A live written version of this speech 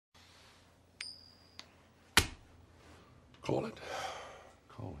Call it.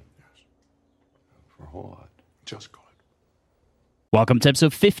 Call it, yes. For a whole lot. Just call it. Welcome to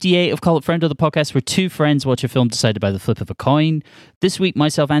episode 58 of Call It Friendo, the podcast where two friends watch a film decided by the flip of a coin. This week,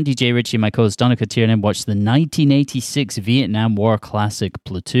 myself, Andy J. Ritchie, and my co-host Donica Tiernan watched the 1986 Vietnam War classic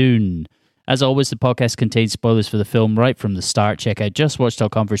Platoon. As always, the podcast contains spoilers for the film right from the start. Check out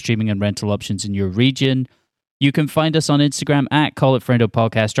justwatch.com for streaming and rental options in your region. You can find us on Instagram at Call It Friendo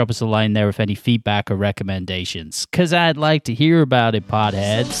Podcast. Drop us a line there with any feedback or recommendations, because I'd like to hear about it,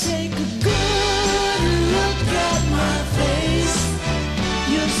 potheads. So take a good look at my face.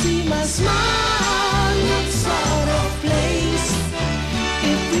 You'll see my smile looks out of place.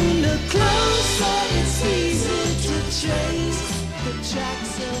 If you look closer, it's easy to trace the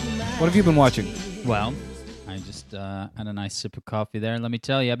tracks of my What have you been watching? Well, I just had a nice sip of coffee there. Let me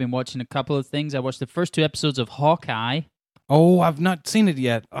tell you, I've been watching a couple of things. I watched the first two episodes of Hawkeye. Oh, I've not seen it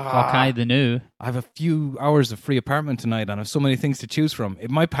yet. Hawkeye the new. I have a few hours of free apartment tonight and I have so many things to choose from.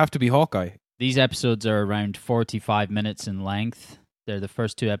 It might have to be Hawkeye. These episodes are around 45 minutes in length. They're the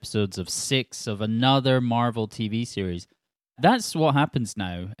first two episodes of 6 of another Marvel TV series. That's what happens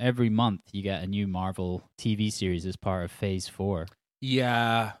now. Every month you get a new Marvel TV series as part of Phase 4.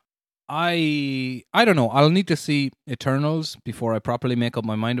 Yeah. I don't know. I'll need to see Eternals before I properly make up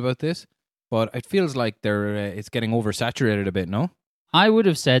my mind about this. But it feels like it's getting oversaturated a bit, no? I would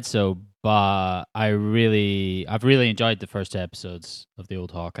have said so, but I've really enjoyed the first two episodes of the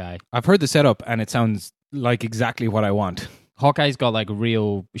old Hawkeye. I've heard the setup and it sounds like exactly what I want. Hawkeye's got like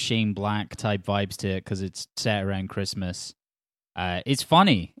real Shane Black type vibes to it because it's set around Christmas. It's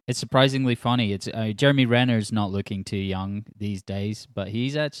funny. It's surprisingly funny. It's Jeremy Renner's not looking too young these days, but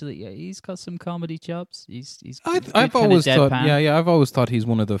he's got some comedy chops. I've always thought, I've always thought he's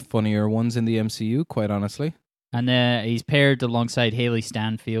one of the funnier ones in the MCU, quite honestly. And he's paired alongside Haley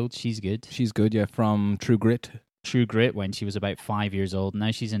Stanfield. She's good. She's good, yeah, from True Grit. True Grit when she was about 5 years old.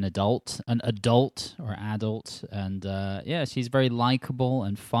 Now she's an adult, and she's very likable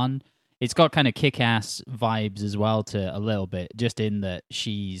and fun. It's got kind of kick-ass vibes as well to a little bit, just in that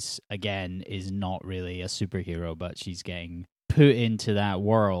she's, again, is not really a superhero, but she's getting put into that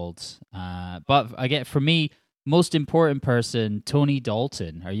world. But again, for me, most important person, Tony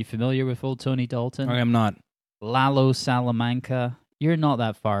Dalton. Are you familiar with old Tony Dalton? I am not. Lalo Salamanca. You're not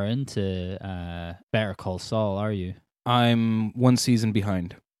that far into Better Call Saul, are you? I'm one season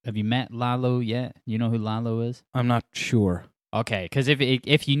behind. Have you met Lalo yet? You know who Lalo is? I'm not sure. Okay, because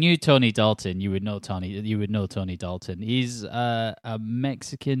if you knew Tony Dalton, you would know Tony Dalton. He's a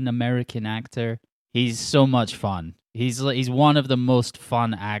Mexican American actor. He's so much fun. He's one of the most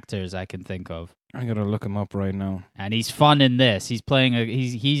fun actors I can think of. I gotta look him up right now. And he's fun in this. He's playing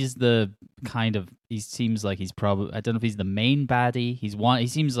he's the kind of, he seems like he's probably, I don't know if he's the main baddie. He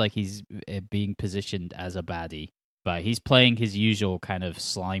seems like he's being positioned as a baddie. But he's playing his usual kind of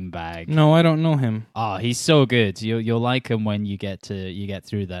slime bag. No, I don't know him. Oh, he's so good. You'll like him when you get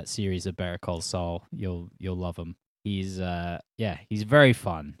through that series of Better Call Saul. You'll love him. He's very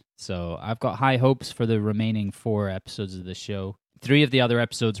fun. So I've got high hopes for the remaining 4 episodes of the show. 3 of the other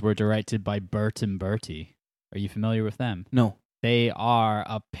episodes were directed by Bert and Bertie. Are you familiar with them? No. They are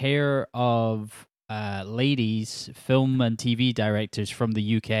a pair of ladies, film and TV directors from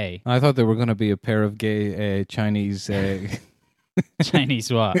the UK. I thought they were going to be a pair of gay Chinese...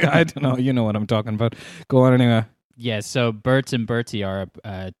 Chinese what? I don't know. You know what I'm talking about. Go on anyway. Yeah, so Bert and Bertie are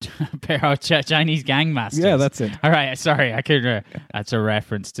a pair of Chinese gangmasters. Yeah, that's it. All right, sorry, I couldn't... That's a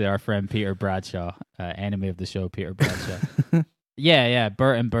reference to our friend Peter Bradshaw, enemy of the show, Peter Bradshaw. Yeah,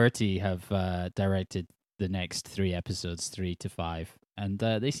 Bert and Bertie have directed the next 3 episodes, 3 to 5, and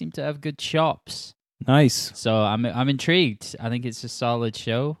they seem to have good chops. Nice. So I'm intrigued. I think it's a solid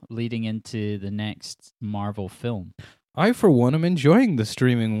show leading into the next Marvel film. I, for one, am enjoying the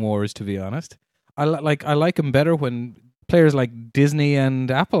streaming wars, to be honest. I like them better when players like Disney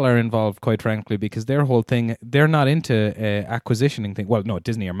and Apple are involved, quite frankly, because their whole thing, they're not into acquisitioning things. Well, no,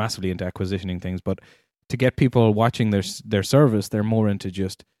 Disney are massively into acquisitioning things, but to get people watching their service, they're more into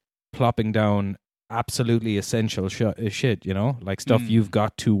just plopping down absolutely essential shit, you know, like stuff you've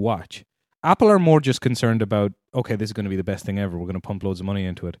got to watch. Apple are more just concerned about, okay, this is going to be the best thing ever. We're going to pump loads of money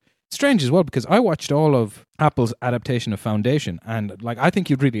into it. Strange as well, because I watched all of Apple's adaptation of Foundation, and like I think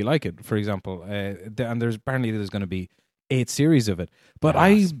you'd really like it, for example. And there's going to be 8 series of it. But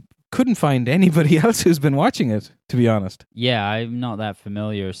I couldn't find anybody else who's been watching it, to be honest. Yeah, I'm not that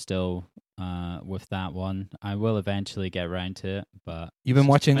familiar still with that one. I will eventually get around to it. But you've been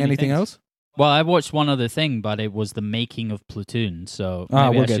watching anything else? Well, I watched one other thing, but it was the making of Platoon, so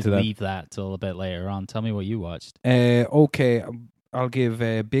maybe we'll I get should to that. leave that till a bit later on. Tell me what you watched. Okay, I'll give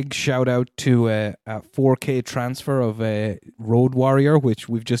a big shout out to a 4K transfer of Road Warrior, which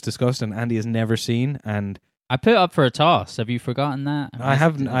we've just discussed and Andy has never seen. And I put it up for a toss. Have you forgotten that? I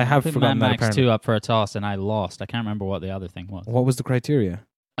haven't. I have put forgotten Mad that. Max Apparently, 2 up for a toss, and I lost. I can't remember what the other thing was. what was the criteria?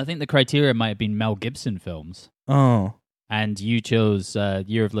 I think the criteria might have been Mel Gibson films, Oh, and you chose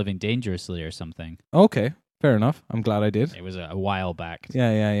Year of Living Dangerously or something. okay, fair enough. I'm glad I did. It was a while back.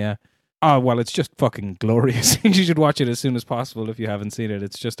 Yeah. Oh, well, it's just fucking glorious. You should watch it as soon as possible if you haven't seen it.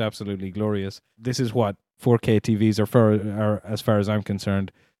 It's just absolutely glorious. This is what 4K TVs are, as far as I'm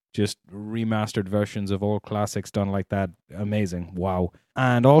concerned. Just remastered versions of old classics done like that. Amazing. Wow.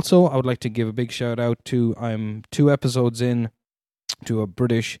 And also, I would like to give a big shout out to, I'm 2 episodes in to a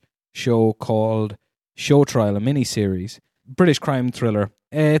British show called Show Trial, a miniseries. British crime thriller.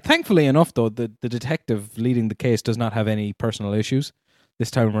 Thankfully enough, though, the detective leading the case does not have any personal issues this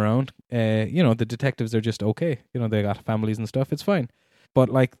time around. The detectives are just okay. They got families and stuff. It's fine. But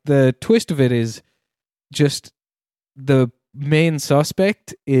like the twist of it is just the main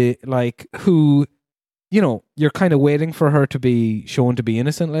suspect, who, you're kind of waiting for her to be shown to be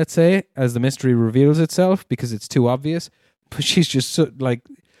innocent, let's say, as the mystery reveals itself because it's too obvious. But she's just so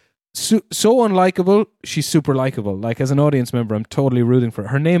unlikable. She's super likable. Like, as an audience member, I'm totally rooting for her.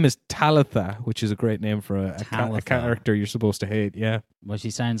 Her name is Talitha, which is a great name for a character you're supposed to hate. Yeah. Well,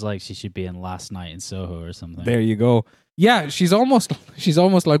 she sounds like she should be in Last Night in Soho or something. There you go. Yeah, she's almost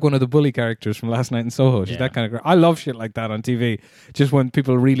like one of the bully characters from Last Night in Soho. She's that kind of girl. I love shit like that on TV. Just when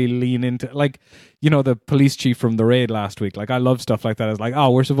people really lean into, like, the police chief from The Raid last week. Like, I love stuff like that. It's like,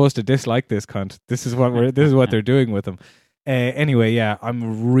 oh, we're supposed to dislike this cunt. This is what they're doing with him. Anyway, yeah,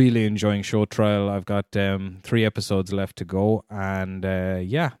 I'm really enjoying Show Trial. I've got 3 episodes left to go, and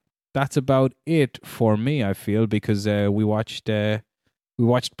that's about it for me. I feel because we watched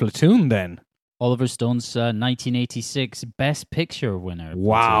Platoon then. Oliver Stone's 1986 Best Picture winner.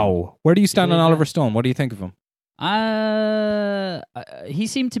 Wow. Where do you stand on Oliver Stone? What do you think of him? He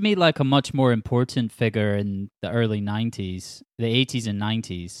seemed to me like a much more important figure in the early 90s, the 80s and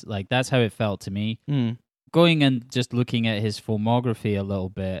 90s. Like, that's how it felt to me. Going and just looking at his filmography a little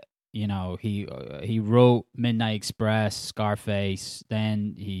bit, he wrote Midnight Express, Scarface,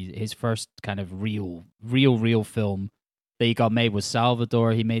 then his first kind of real film that he got made was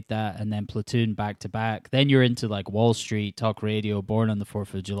Salvador. He made that, and then Platoon back to back. Then you're into like Wall Street, Talk Radio, Born on the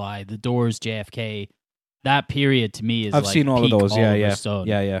 4th of July, The Doors, JFK. That period to me is I've seen all of those. Yeah, Stone.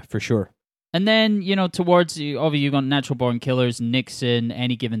 Yeah, for sure. And then, towards obviously you got Natural Born Killers, Nixon,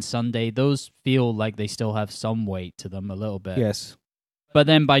 Any Given Sunday. Those feel like they still have some weight to them a little bit. Yes. But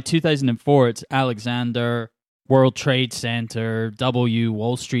then by 2004, it's Alexander, World Trade Center, W,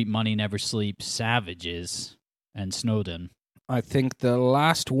 Wall Street Money Never Sleeps, Savages, and Snowden. I think the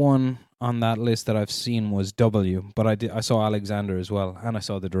last one on that list that I've seen was W, but I saw Alexander as well, and I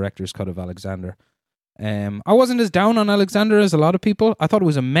saw the director's cut of Alexander. I wasn't as down on Alexander as a lot of people. I thought it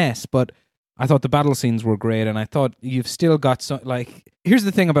was a mess, but I thought the battle scenes were great, and I thought you've still got some, like, here's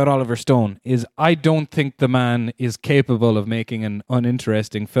the thing about Oliver Stone, is I don't think the man is capable of making an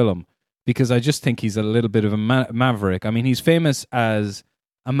uninteresting film, because I just think he's a little bit of a maverick. I mean, he's famous as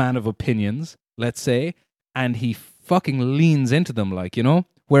a man of opinions, let's say, and he fucking leans into them, like,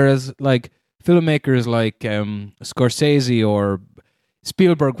 whereas, like, filmmakers like Scorsese or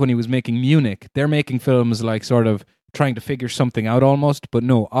Spielberg, when he was making Munich, they're making films like sort of trying to figure something out almost, but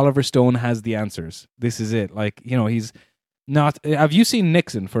no, Oliver Stone has the answers. This is it. Like, he's not... Have you seen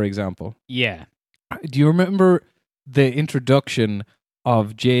Nixon, for example? Yeah. Do you remember the introduction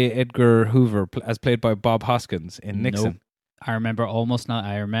of J. Edgar Hoover as played by Bob Hoskins in Nixon? Nope. I remember almost not.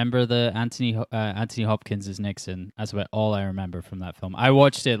 I remember the Anthony Hopkins as Nixon. That's about all I remember from that film. I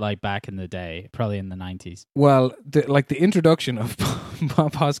watched it like back in the day, probably in the 90s. Well, the introduction of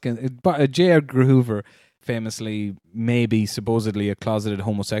Bob Hoskins, J. Edgar Hoover, famously, maybe supposedly a closeted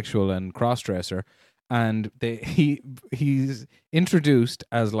homosexual and crossdresser, and he's introduced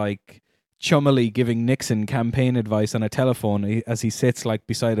as like chummily giving Nixon campaign advice on a telephone as he sits like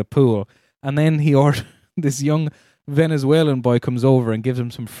beside a pool, and then this young Venezuelan boy comes over and gives him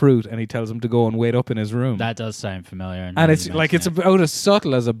some fruit, and he tells him to go and wait up in his room. That does sound familiar. And it's like it's about as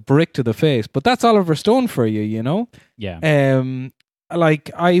subtle as a brick to the face, but that's Oliver Stone for you, Yeah.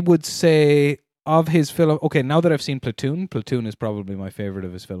 Like, I would say of his film, okay, now that I've seen Platoon is probably my favorite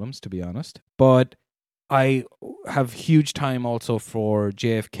of his films, to be honest. But I have huge time also for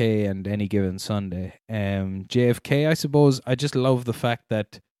JFK and Any Given Sunday. JFK, I suppose, I just love the fact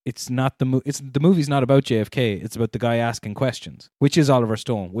that it's not the movie's not about JFK. It's about the guy asking questions, which is Oliver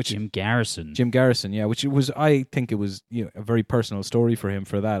Stone, which Jim Garrison, yeah. Which I think it was a very personal story for him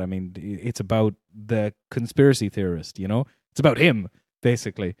for that. I mean, it's about the conspiracy theorist, It's about him,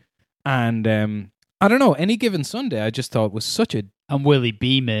 basically. And I don't know, Any Given Sunday, I just thought was such a... And Willie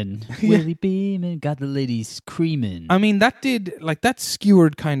Beeman. Yeah. Willie Beeman got the ladies creaming. I mean, that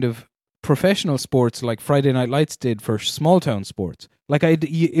skewered kind of professional sports like Friday Night Lights did for small town sports. Like,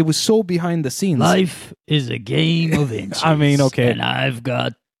 it was so behind the scenes. Life is a game of inches. I mean, okay. And I've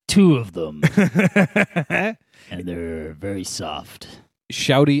got 2 of them. And they're very soft.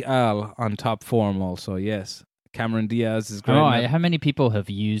 Shouty Al on top form also, yes. Cameron Diaz is great. Oh, how many people have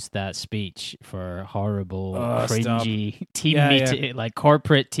used that speech for horrible, cringy team Yeah, meeting, like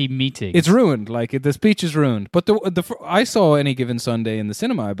corporate team meetings? It's ruined. Like, the speech is ruined. But I saw Any Given Sunday in the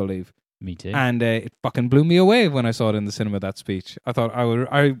cinema, I believe. Me too. And it fucking blew me away when I saw it in the cinema, that speech. I thought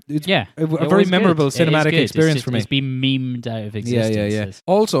it's yeah, a it very was memorable good. It is cinematic good. experience for me. It's been memed out of Yeah, existence.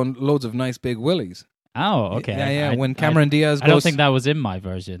 Also, loads of nice big willies. Oh, okay. Yeah. When Cameron Diaz goes... I don't think that was in my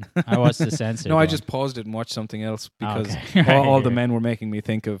version. I watched the censored No, I one. just paused it and watched something else because Okay. all the men were making me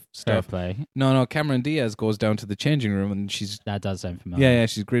think of Fair stuff. play. No, Cameron Diaz goes down to the changing room and she's... That does sound familiar. Yeah,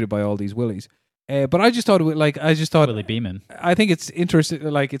 she's greeted by all these willies. But I just thought, Willie Beeman. I think it's interesting.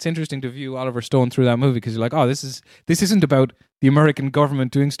 Like, it's interesting to view Oliver Stone through that movie because you're like, oh, this isn't about the American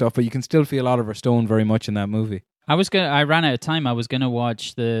government doing stuff, but you can still feel Oliver Stone very much in that movie. I ran out of time. I was gonna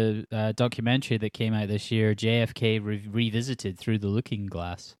watch the documentary that came out this year, JFK Revisited Through the Looking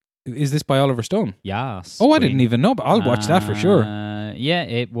Glass. Is this by Oliver Stone? Yes. Oh, I didn't even know, but I'll watch that for sure. Yeah,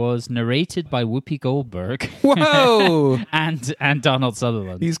 it was narrated by Whoopi Goldberg. Whoa! and Donald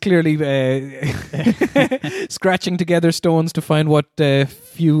Sutherland. He's clearly scratching together stones to find what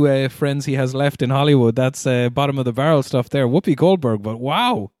few friends he has left in Hollywood. That's bottom of the barrel stuff there. Whoopi Goldberg, but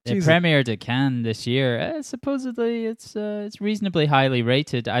wow. It Jesus. premiered at Cannes this year. Supposedly, it's reasonably highly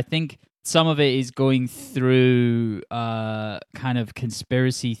rated. I think some of it is going through kind of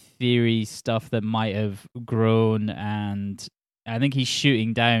conspiracy theory stuff that might have grown, and I think he's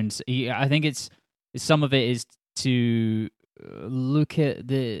shooting down. I think it's some of it is to look at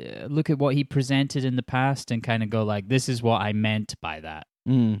what he presented in the past and kind of go like, this is what I meant by that.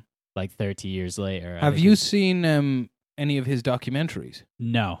 Mm. Like 30 years later. Have you seen any of his documentaries?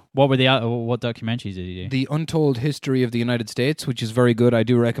 No. What documentaries did he do? The Untold History of the United States, which is very good. I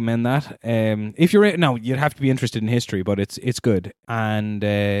do recommend that. If you're no, you'd have to be interested in history, but it's good, and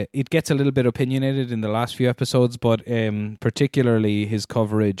it gets a little bit opinionated in the last few episodes, but particularly his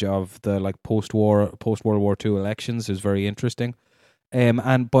coverage of the post World War II elections is very interesting.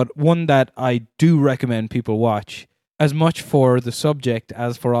 But one that I do recommend people watch, as much for the subject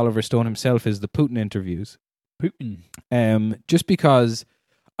as for Oliver Stone himself, is the Putin interviews. Putin. Just because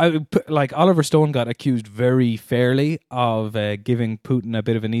Oliver Stone got accused very fairly of giving Putin a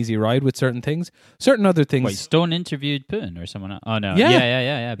bit of an easy ride with certain things. Certain other things... Wait, Stone interviewed Putin or someone else? Oh, no. Yeah.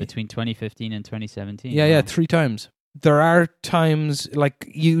 Yeah. Between 2015 and 2017. Yeah, 3 times. There are times,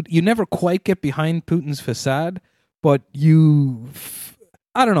 you never quite get behind Putin's facade, but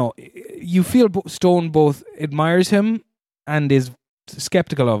I don't know, you feel Stone both admires him and is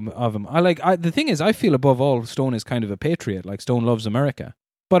skeptical of him. The thing is, I feel above all, Stone is kind of a patriot. Like, Stone loves America.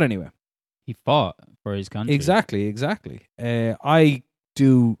 But anyway, he fought for his country. Exactly. I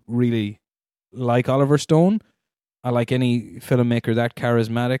do really like Oliver Stone. I like any filmmaker that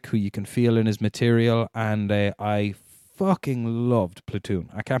charismatic who you can feel in his material, and I fucking loved Platoon.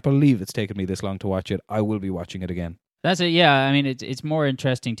 I can't believe it's taken me this long to watch it. I will be watching it again. That's it. Yeah, I mean, it's more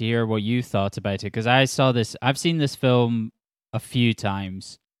interesting to hear what you thought about it, because I've seen this film a few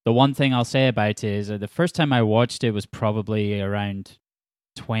times. The one thing I'll say about it is the first time I watched it was probably around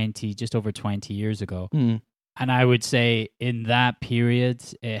just over 20 years ago. Mm. And I would say in that period,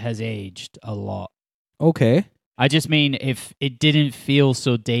 it has aged a lot. Okay. I just mean if it didn't feel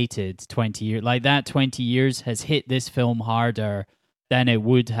so dated 20 years, like that 20 years has hit this film harder than it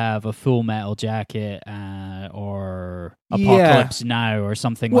would have a Full Metal Jacket or Apocalypse Now or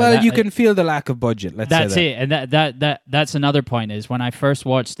something like that. Well, you can feel the lack of budget, let's say that. That's it. And that's another point is when I first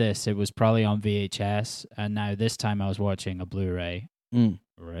watched this, it was probably on VHS, and now this time I was watching a Blu-ray.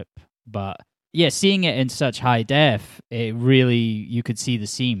 RIP. But yeah, seeing it in such high def, it really, you could see the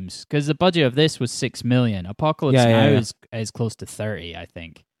seams. Because the budget of this was $6 million. Apocalypse Now is close to 30, I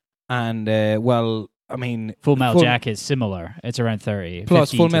think. And, I mean... Full Metal Jacket is similar. It's around 30.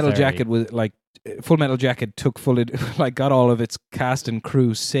 Plus, Full Metal Jacket was Full Metal Jacket got all of its cast and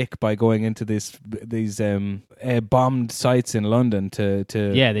crew sick by going into these bombed sites in London to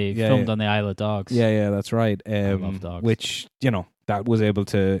they filmed on the Isle of Dogs. Yeah, that's right. I love dogs. Which, that was able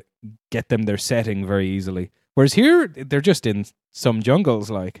to get them their setting very easily. Whereas here, they're just in some jungles,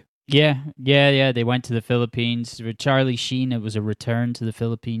 like. Yeah. They went to the Philippines. With Charlie Sheen, it was a return to the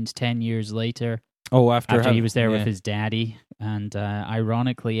Philippines 10 years later. Oh, after he was there with his daddy, and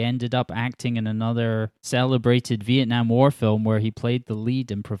ironically ended up acting in another celebrated Vietnam War film where he played the lead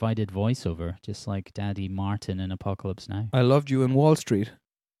and provided voiceover, just like Daddy Martin in Apocalypse Now. I Loved You in Wall Street.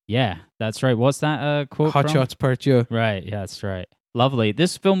 Yeah, that's right. What's that quote Hot from? Shots Part 2. Right, yeah, that's right. Lovely.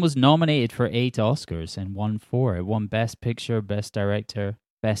 This film was nominated for 8 Oscars and won 4. It won Best Picture, Best Director,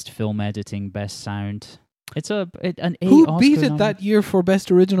 Best Film Editing, Best Sound. It's an 8 Who Oscar beat it that year for Best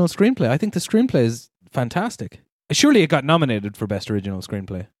Original Screenplay? I think the screenplay is fantastic. Surely it got nominated for Best Original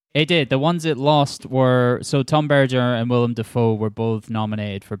Screenplay. It did. The ones it lost were... So Tom Berger and Willem Dafoe were both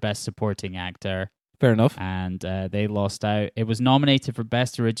nominated for Best Supporting Actor. Fair enough. And they lost out. It was nominated for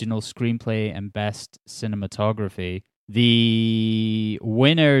Best Original Screenplay and Best Cinematography. The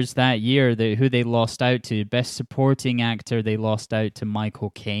winners that year, who they lost out to, Best Supporting Actor, they lost out to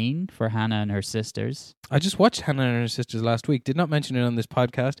Michael Caine for Hannah and Her Sisters. I just watched Hannah and Her Sisters last week. Did not mention it on this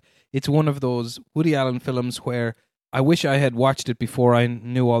podcast. It's one of those Woody Allen films where I wish I had watched it before I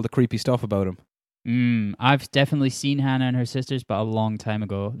knew all the creepy stuff about him. I've definitely seen Hannah and Her Sisters, but a long time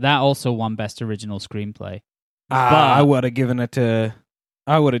ago. That also won Best Original Screenplay. I would have given it to...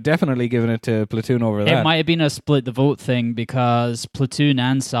 I would have definitely given it to Platoon over that. It might have been a split the vote thing because Platoon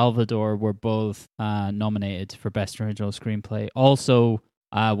and Salvador were both nominated for Best Original Screenplay. Also,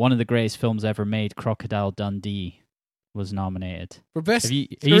 one of the greatest films ever made, Crocodile Dundee, was nominated. For Best You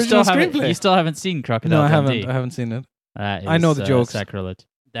Original Screenplay? You still haven't seen Crocodile No, Dundee? I haven't seen it. That is, I know the jokes. Sacrilege.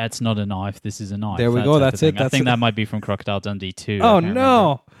 That's not a knife. This is a knife. There we go. That's it. I think that might be from Crocodile Dundee too. Oh,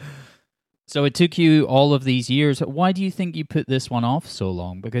 no. So it took you all of these years. Why do you think you put this one off so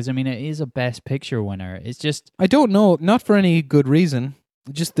long? Because, I mean, it is a Best Picture winner. It's just... I don't know. Not for any good reason.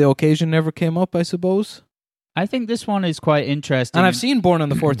 Just the occasion never came up, I suppose. I think this one is quite interesting. And I've seen Born on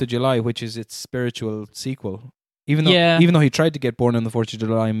the 4th of July, which is its spiritual sequel. Even though he tried to get Born on the 4th of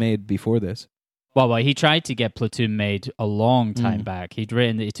July made before this. Well, he tried to get Platoon made a long time back. It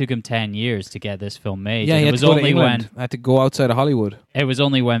took him 10 years to get this film made. Yeah, and it was only when I had to go outside of Hollywood. It was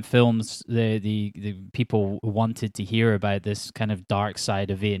only when films the people wanted to hear about this kind of dark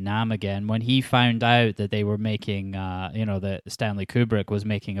side of Vietnam again. When he found out that they were making, that Stanley Kubrick was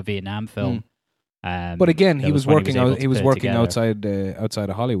making a Vietnam film. But again, he was working outside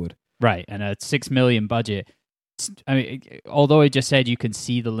of Hollywood. Right, and a $6 million budget. I mean, although I just said you can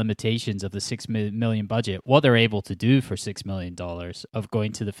see the limitations of the $6 million budget, what they're able to do for $6 million of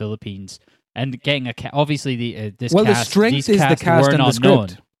going to the Philippines and getting obviously the strength is the cast and the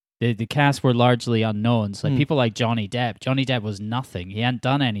script. The cast were largely unknowns. Like people like Johnny Depp. Johnny Depp was nothing. He hadn't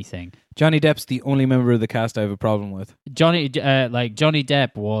done anything. Johnny Depp's the only member of the cast I have a problem with. Johnny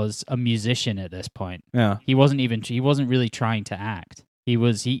Depp was a musician at this point. Yeah, he wasn't really trying to act. He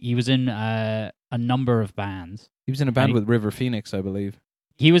was in a number of bands. He was in a band with River Phoenix, I believe.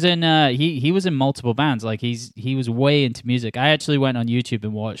 He was in he was in multiple bands. Like he was way into music. I actually went on YouTube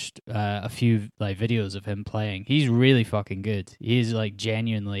and watched a few videos of him playing. He's really fucking good. He's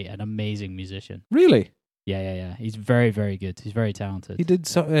genuinely an amazing musician. Really? Yeah. He's very, very good. He's very talented. He did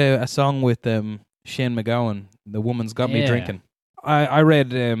a song with Shane MacGowan. The Woman's Got Me Drinking. I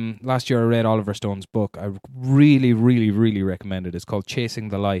read last year. I read Oliver Stone's book. I really, really, really recommend it. It's called Chasing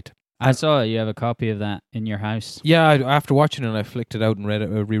the Light. I saw it. You have a copy of that in your house. Yeah, after watching it, I flicked it out and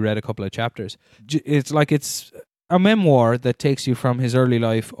reread a couple of chapters. It's a memoir that takes you from his early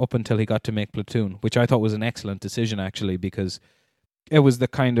life up until he got to make Platoon, which I thought was an excellent decision, actually, because it was the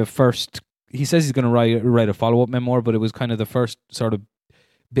kind of first... He says he's going to write a follow-up memoir, but it was kind of the first sort of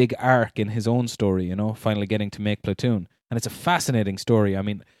big arc in his own story, finally getting to make Platoon. And it's a fascinating story. I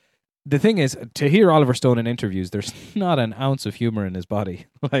mean... The thing is, to hear Oliver Stone in interviews, there's not an ounce of humor in his body.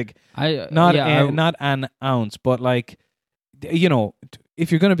 Not an ounce. But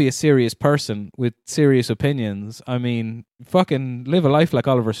if you're going to be a serious person with serious opinions, I mean, fucking live a life like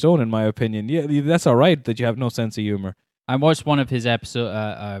Oliver Stone, in my opinion. Yeah, that's all right that you have no sense of humor. I watched one of his episodes,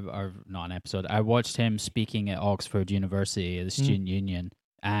 or not an episode. I watched him speaking at Oxford University, the Student Union.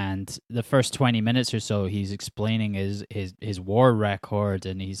 And the first 20 minutes or so, he's explaining his war record,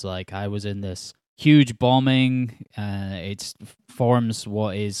 and he's like, I was in this huge bombing. It forms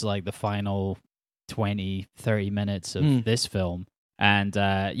what is the final 20, 30 minutes of this film. And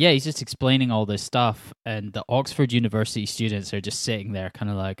he's just explaining all this stuff. And the Oxford University students are just sitting there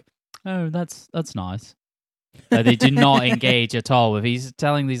kind of like, oh, that's nice. They do not engage at all with. He's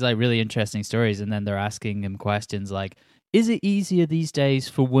telling these really really stories, and then they're asking him questions like, is it easier these days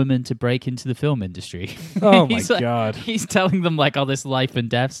for women to break into the film industry? Oh my God. He's telling them all this life and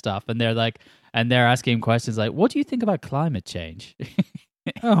death stuff, and they're asking him questions like, what do you think about climate change?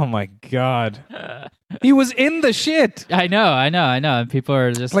 Oh my god. He was in the shit. I know. And people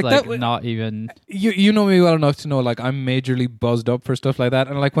are just Like like, that not even. You know me well enough to know like I'm majorly buzzed up for stuff like that.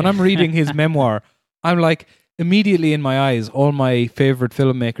 And like when I'm reading his memoir, I'm like immediately in my eyes, all my favorite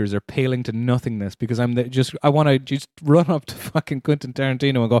filmmakers are paling to nothingness because I want to just run up to fucking Quentin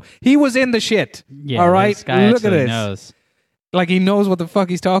Tarantino and go, he was in the shit. Yeah, all right, this guy look at actually this. knows. Like he knows what the fuck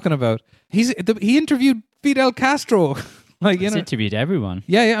he's talking about. He interviewed Fidel Castro. Like He's interviewed everyone.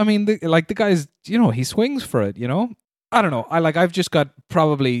 Yeah. I mean, the guy's, he swings for it. I don't know. I've just got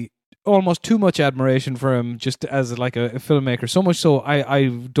probably almost too much admiration for him just as like a filmmaker. So much so, I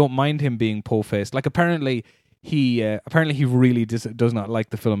don't mind him being po-faced. Like apparently he really does not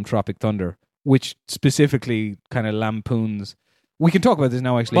like the film Tropic Thunder, which specifically kind of lampoons. We can talk about this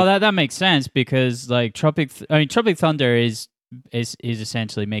now. Actually, Well, that makes sense because like Tropic Thunder is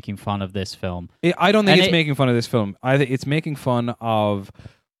essentially making fun of this film. I don't think And it's making fun of this film. I think it's making fun of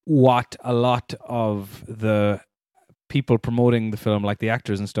what a lot of the people promoting the film, like the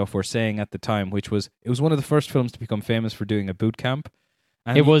actors and stuff, were saying at the time, which was it was one of the first films to become famous for doing a boot camp.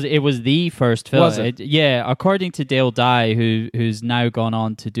 And It was the first film. Was it? Yeah, according to Dale Dye, who's now gone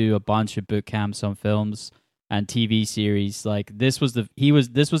on to do a bunch of boot camps on films and TV series. Like this was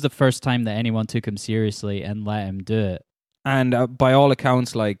the first time that anyone took him seriously and let him do it. And by all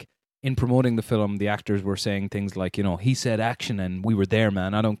accounts, like in promoting the film, the actors were saying things like, he said action and we were there,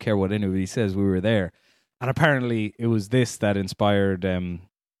 man. I don't care what anybody says, we were there. And apparently it was this that inspired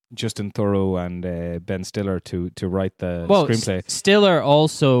Justin Theroux and Ben Stiller to write the screenplay. Stiller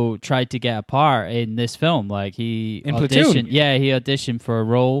also tried to get a part in this film. Like he In auditioned. Platoon? Yeah, he auditioned for a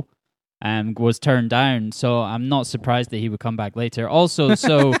role and was turned down. So I'm not surprised that he would come back later. Also,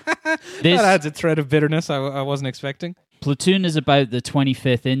 so That this adds a thread of bitterness I wasn't expecting. Platoon is about the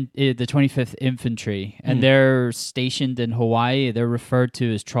 25th Infantry, and they're stationed in Hawaii. They're referred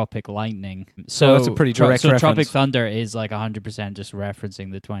to as Tropic Lightning. So that's a pretty direct reference. Tropic Thunder is like 100% just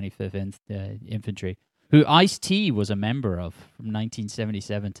referencing the 25th Infantry, who Ice-T was a member of from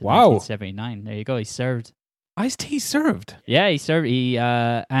 1977 to Wow. 1979. There you go. He served. Ice-T served. Yeah, he served. He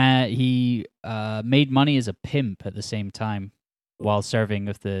made money as a pimp at the same time while serving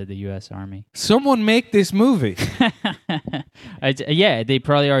with the U.S. Army. Someone make this movie. Yeah, they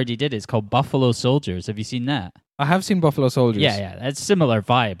probably already did it. It's called Buffalo Soldiers. Have you seen that? I have seen Buffalo Soldiers. Yeah. That's similar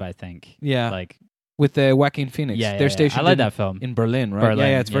vibe, I think. Yeah. Like, With Joaquin Phoenix. yeah. They're stationed I like that film. in Berlin, right? Berlin,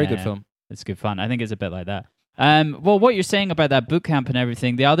 Yeah, it's a very good yeah. film. It's good fun. I think it's a bit like that. Well, what you're saying about that boot camp and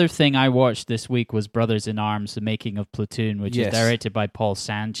everything, the other thing I watched this week was Brothers in Arms, the making of Platoon, which Yes. is directed by Paul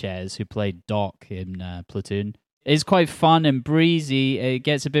Sanchez, who played Doc in Platoon. It's quite fun and breezy. It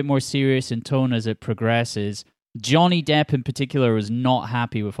gets a bit more serious in tone as it progresses. Johnny Depp in particular was not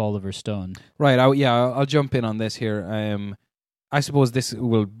happy with Oliver Stone. Right. I'll jump in on this here. I suppose this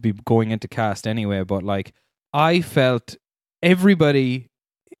will be going into cast anyway, but like I felt everybody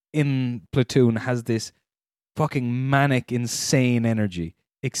in Platoon has this fucking manic, insane energy,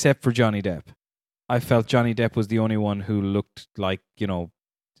 except for Johnny Depp. I felt Johnny Depp was the only one who looked like, I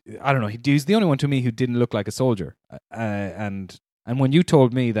don't know. He's the only one to me who didn't look like a soldier. And when you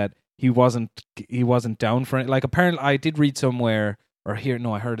told me that he wasn't down for it, like apparently I did read somewhere I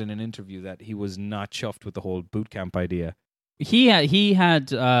heard in an interview that he was not chuffed with the whole boot camp idea. He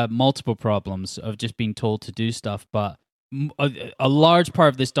had multiple problems of just being told to do stuff, but a large part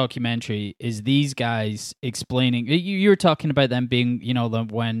of this documentary is these guys explaining. You were talking about them being,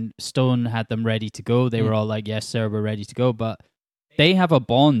 when Stone had them ready to go, they were all like, "Yes, sir, we're ready to go." But they have a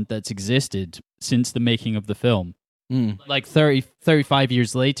bond that's existed since the making of the film. Like 35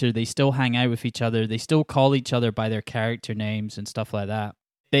 years later, they still hang out with each other. They still call each other by their character names and stuff like that.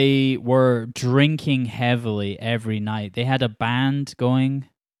 They were drinking heavily every night. They had a band going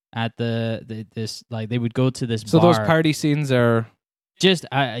at this, like they would go to this So bar. those party scenes are Just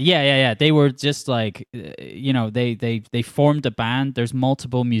yeah. They were just like they formed a band. There's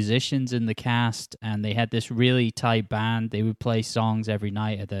multiple musicians in the cast, and they had this really tight band. They would play songs every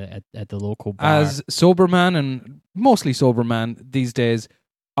night at the local bar. as sober man and mostly sober man these days.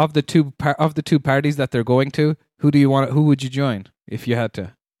 Of the two parties that they're going to, who would you join if you had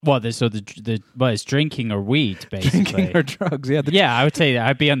to? It's drinking or weed, basically. Drinking or drugs? Yeah. Yeah, I would say that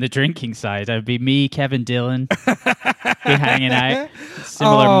I'd be on the drinking side. I'd be me, Kevin Dillon, be hanging out.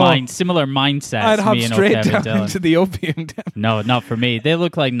 Similar mindsets. I'd hop me and straight Kevin down Dillon. into the opium den. No, not for me. They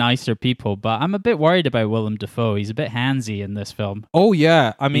look like nicer people, but I'm a bit worried about Willem Dafoe. He's a bit handsy in this film. Oh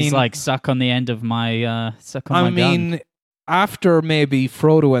yeah, I mean, He's like suck on the end of my gun. After maybe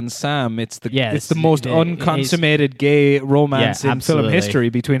Frodo and Sam, it's the most unconsummated gay romance in film absolutely. history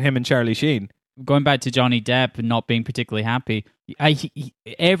between him and Charlie Sheen. Going back to Johnny Depp and not being particularly happy,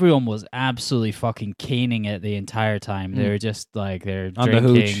 Everyone was absolutely fucking caning it the entire time. They were just like they're On the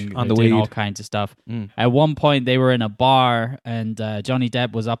drinking, hooch, on the they're doing all weed. kinds of stuff. Mm. At one point, they were in a bar, and Johnny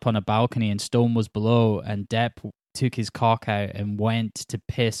Depp was up on a balcony, and Stone was below. And Depp took his cock out and went to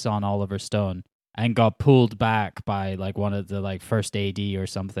piss on Oliver Stone, and got pulled back by like one of the like first AD or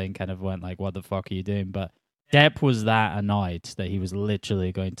something. Kind of went like, "What the fuck are you doing?" But Depp was that annoyed that he was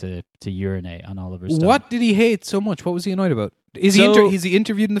literally going to urinate on Oliver Stone. What did he hate so much? What was he annoyed about? Is he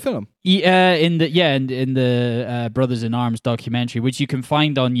interviewed in the film? In the Brothers in Arms documentary, which you can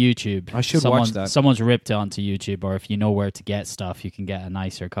find on YouTube. I should watch that. Someone's ripped it onto YouTube, or if you know where to get stuff, you can get a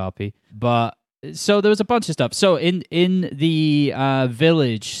nicer copy. But so there was a bunch of stuff. So in the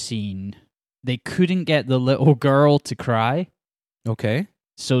village scene, they couldn't get the little girl to cry. Okay.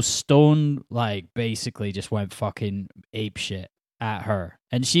 So Stone like basically just went fucking ape shit at her,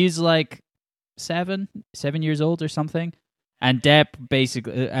 and she's like 7 years old or something. And Depp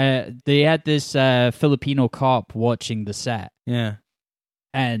basically, they had this Filipino cop watching the set, Yeah.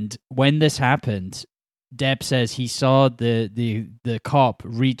 and when this happened, Depp says he saw the cop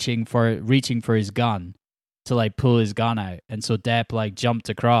reaching for his gun to like pull his gun out, and so Depp like jumped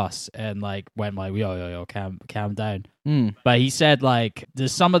across and like went like yo calm down. Mm. But he said like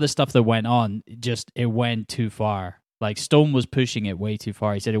there's some of the stuff that went on, just it went too far. Like Stone was pushing it way too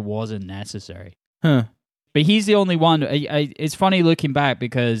far. He said it wasn't necessary. Huh. But he's the only one. It's funny looking back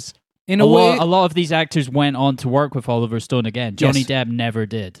because In a a way, lot of these actors went on to work with Oliver Stone again. Johnny Yes. Depp never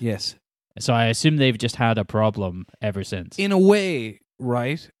did. yes. So I assume they've just had a problem ever since. In a way,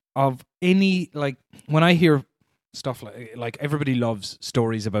 right? Of any like when I hear stuff like everybody loves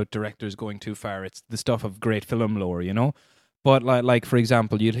stories about directors going too far. It's the stuff of great film lore, you know. But like for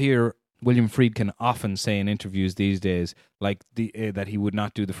example, you'd hear William Friedkin often say in interviews these days, like that he would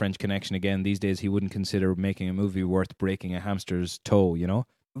not do The French Connection again. These days, he wouldn't consider making a movie worth breaking a hamster's toe, you know?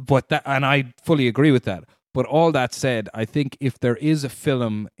 But that, and I fully agree with that. But all that said, I think if there is a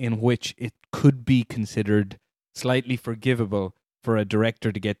film in which it could be considered slightly forgivable for a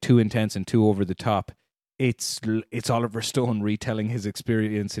director to get too intense and too over the top, it's Oliver Stone retelling his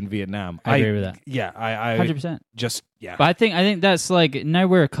experience in Vietnam. I agree with that. Yeah, I 100%. just, yeah. But I think that's like now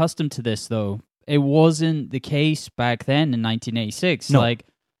we're accustomed to this though. It wasn't the case back then in 1986. No. Like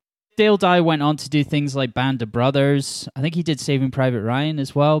Dale Dye went on to do things like Band of Brothers. I think he did Saving Private Ryan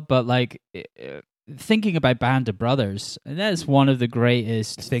as well. But like thinking about Band of Brothers, that's one of the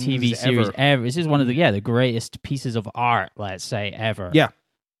greatest Things TV series ever. ever. This is one of the greatest pieces of art, let's say, ever. Yeah.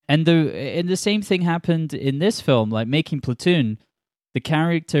 And the same thing happened in this film, like making Platoon. The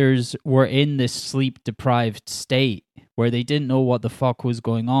characters were in this sleep-deprived state where they didn't know what the fuck was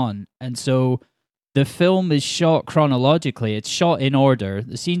going on. And so the film is shot chronologically. It's shot in order.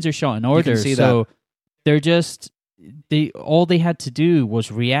 The scenes are shot in order. see so they're just... all they had to do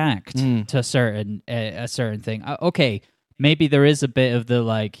was react to a certain thing. Okay, maybe there is a bit of the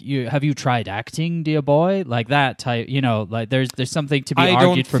like, have you tried acting, dear boy? Like that type, you know, like there's something to be I don't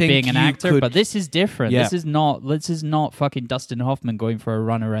argued for think being an you actor, could- but this is different. Yeah. This is not fucking Dustin Hoffman going for a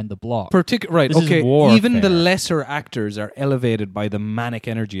run around the block. Right, This is okay. warfare. Even the lesser actors are elevated by the manic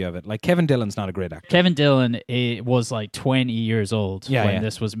energy of it. Like Kevin Dillon's not a great actor. Kevin Dillon was like 20 years old Yeah, when yeah.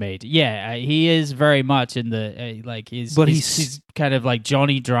 this was made. Yeah, he is very much in the like But he's kind of like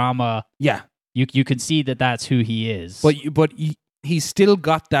Johnny Drama. Yeah, You can see that that's who he is. but he's still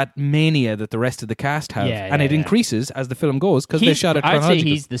got that mania that the rest of the cast have, Yeah, and yeah, it yeah. increases as the film goes because they shot it I'd say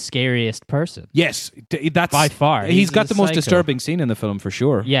chronologically. he's the scariest person. Yes, that's By far. He's He's got the most psycho. disturbing scene in the film for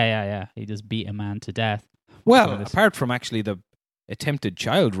sure. Yeah. He just beat a man to death. Well, So this- apart from actually the attempted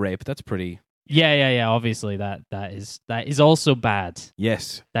child rape, that's pretty. Yeah. Obviously, that is also bad.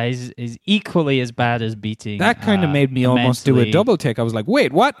 Yes, That is equally as bad as beating. that kind of made me almost do a mentally- double take. I was like,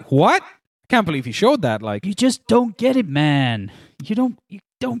 wait, what? I can't believe he showed that. Like, You just don't get it, man. You don't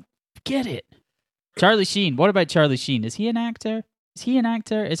get it. Charlie Sheen. What about Charlie Sheen? Is he an actor?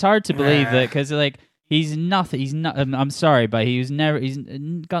 It's hard to believe that because like he's nothing. He's not. I'm sorry, but he's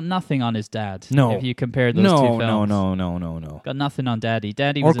got nothing on his dad. No. If you compare those two films. No. Got nothing on Daddy.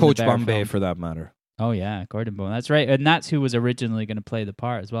 Daddy Or was in the Coach Bear Bombay, film. for that matter. Oh yeah, Gordon Boone. That's right, and that's who was originally going to play the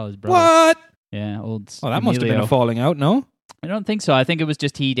part as well as brother. What? Yeah, old. Oh, that must have been Emilio. a falling out, no? I don't think so. I think it was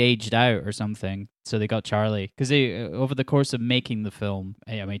just he'd aged out or something, so they got Charlie because they over the course of making the film.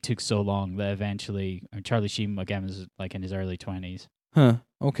 I mean, it took so long that eventually Charlie Sheen again was like in his early 20s, Huh.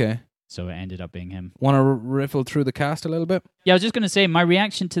 Okay. so it ended up being him. Want to riffle through the cast a little bit? Yeah, I was just going to say my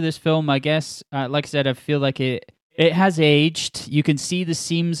reaction to this film, I guess, like I said, I feel like it has aged. You can see the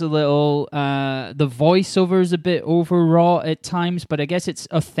seams a little. The voiceover is a bit overwrought at times, but I guess it's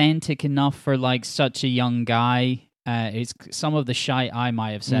authentic enough for like such a young guy. It's some of the shite I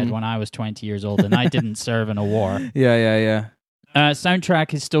might have said when I was 20 years old, and I didn't serve in a war. Yeah.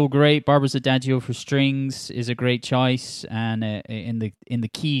 Soundtrack is still great. Barbara's Adagio for strings is a great choice, and in the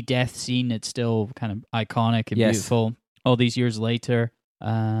key death scene, it's still kind of iconic and Yes. beautiful. All these years later,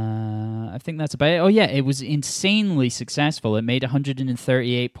 I think that's about it. Oh yeah, it was insanely successful. It made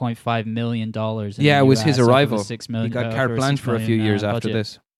 $138.5 million. Yeah, it was his arrival. $6 million. He got carte blanche for a few years after budget.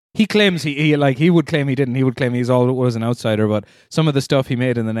 this. He claims he would claim he didn't. He would claim was an outsider, but some of the stuff he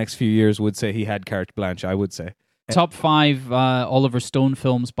made in the next few years would say he had carte blanche, I would say. Top 5 Oliver Stone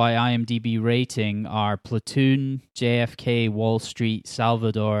films by IMDb rating are Platoon, JFK, Wall Street,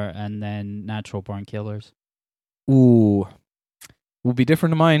 Salvador, and then Natural Born Killers. Ooh. Would be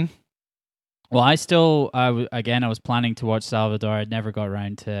different to mine. Well, I was planning to watch Salvador. I never got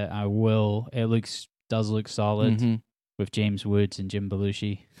around to it. I will. It does look solid Mhm. with James Woods and Jim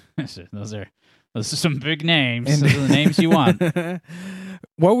Belushi. Those are some big names. Those are the names you want.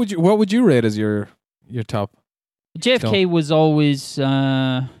 What would you rate as your top? JFK was always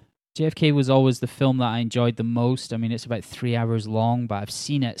the film that I enjoyed the most. I mean, it's about 3 hours long, but I've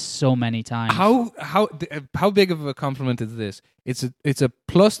seen it so many times. How big of a compliment is this? It's a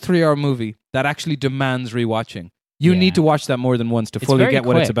plus 3 hour movie that actually demands rewatching. You Yeah. need to watch that more than once to It's fully very get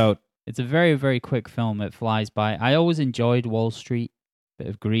what it's quick. about. It's a very, very quick film. It flies by. I always enjoyed Wall Street. Bit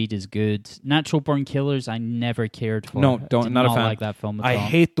of Greed is good. Natural Born Killers, I never cared for. No, Did not a not fan. like that film at I all.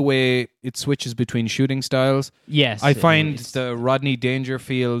 hate the way it switches between shooting styles. Yes, I find it's- the Rodney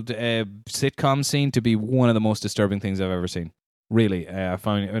Dangerfield sitcom scene to be one of the most disturbing things I've ever seen. Really, I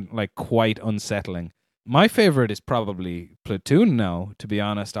find it quite unsettling. My favorite is probably Platoon now, to be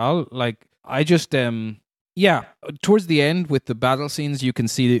honest. Towards the end with the battle scenes, you can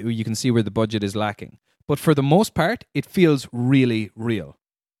see where the budget is lacking. But for the most part, it feels really real.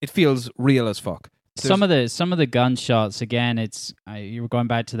 It feels real as fuck. some of the gunshots again. You were going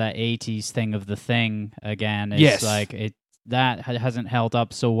back to that 80s thing of The Thing again. It's Yes. like that hasn't held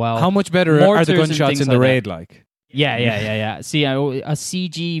up so well. How much better are the Mortars and gunshots things in the like that. raid like? Yeah. See, a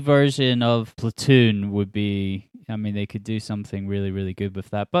CG version of Platoon would be. I mean, they could do something really, really good with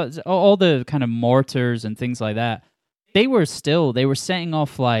that. But all the kind of mortars and things like that, they were setting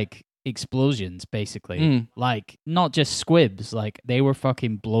off like explosions, basically. Like not just squibs. Like they were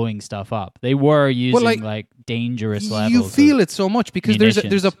fucking blowing stuff up. They were using like dangerous levels. You feel it so much because there's a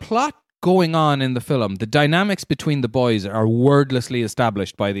munitions. plot going on in the film. The dynamics between the boys are wordlessly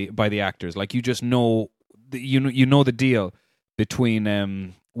established by the actors. Like you just know, you know the deal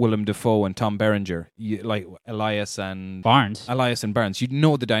between Willem Dafoe and Tom Berenger, like Elias and Barnes. You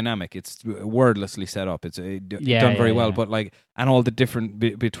know the dynamic. It's wordlessly set up. It's done very well. yeah. But and all the different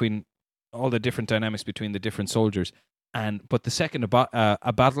different dynamics between the different soldiers. But the second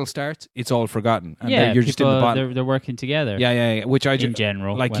a battle starts, it's all forgotten. And you're just in the bottom. They're working together. Yeah. Which I In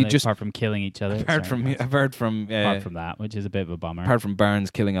general, apart from killing each other. apart from apart from that, which is a bit of a bummer. apart from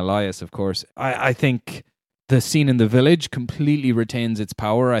Barnes killing Elias, of course. I think the scene in the village completely retains its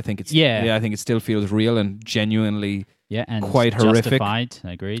power. I think I think it still feels real and genuinely and quite horrific. Justified.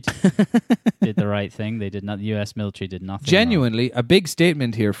 Agreed. Did the right thing. They did not. The U.S. military did nothing. genuinely a big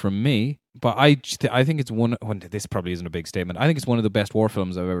statement here from me. But I think it's this probably isn't a big statement. I think it's one of the best war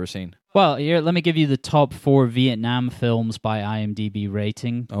films I've ever seen. Well, here, let me give you the top 4 Vietnam films by IMDb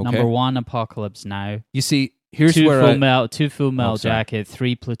rating. Okay. Number 1, Apocalypse Now. You see, here's 2, where Full Metal sorry. Jacket.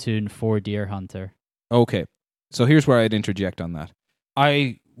 3, Platoon. 4, Deer Hunter. Okay, so here's where I'd interject on that.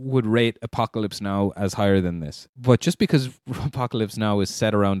 I would rate Apocalypse Now as higher than this. But just because Apocalypse Now is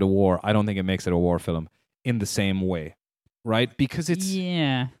set around a war, I don't think it makes it a war film in the same way, right? Because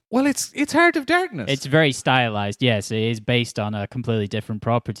it's Heart of Darkness. It's very stylized. Yes, it is based on a completely different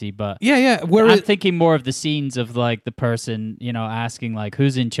property, but yeah. I'm thinking more of the scenes of like the person, asking like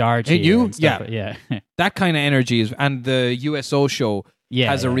who's in charge Hey, here you? and stuff. Yeah. that kind of energy is, and the USO show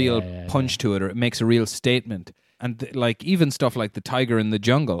has a real punch to it, or it makes a real statement. And even stuff like the Tiger in the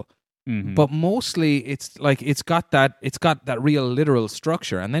Jungle, Mhm. but mostly it's got that real literal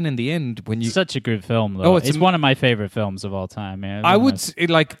structure. And then in the end, when you Such a good film, though. Oh, it's one of my favorite films of all time. Man. I would it's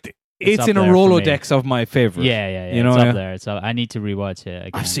up in a there for me. Rolodex of my favorites. Yeah. You know, it's yeah. up there. It's up. I need to rewatch it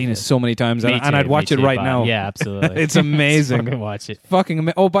again. I've seen it so many times, Me and too, I'd watch me it too, right but- now. Yeah, absolutely. It's amazing. Fucking watch it.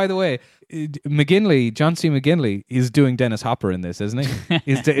 Fucking oh, by the way, John C. McGinley is doing Dennis Hopper in this, isn't he?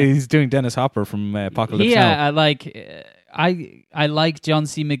 he's doing Dennis Hopper from Apocalypse Now. Yeah, I like John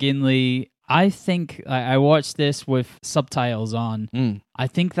C. McGinley. I think I watched this with subtitles on. I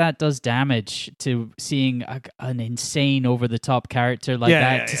think that does damage to seeing an insane, over-the-top character like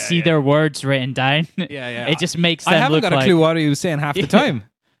that. To see their words written down, Yeah. it just makes them I haven't look got a like clue what he was saying half the time.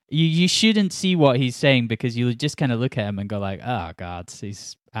 you shouldn't see what he's saying because you just kind of look at him and go like, oh God,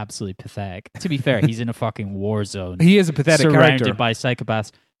 he's absolutely pathetic. To be fair, he's in a fucking war zone. He is a pathetic surrounded character. by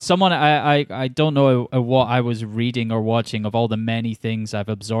psychopaths. Someone I don't know what I was reading or watching of all the many things I've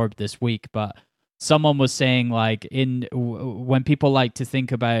absorbed this week, but someone was saying like when people like to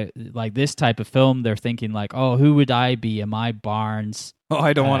think about like this type of film, they're thinking like, oh, who would I be? Am I Barnes? Oh,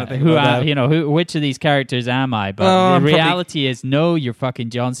 I don't want to think who about that. Which of these characters am I? But Oh, the I'm probably- reality is, no, you're fucking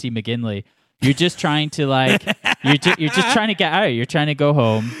John C. McGinley. You're just trying to like, you're just trying to get out. You're trying to go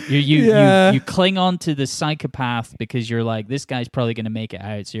home. Yeah. You cling on to the psychopath because you're like, this guy's probably going to make it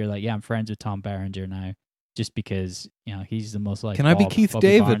out. So you're like, yeah, I'm friends with Tom Berenger now, just because he's the most like. Can I be Keith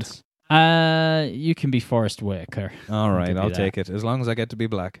David? Barnes. You can be Forrest Whitaker. All right, Could be I'll that. take it as long as I get to be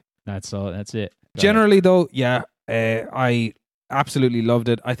black. That's all. That's it. Generally, though, yeah, I absolutely loved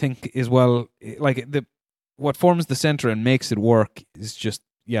it. I think as well, like what forms the center and makes it work is just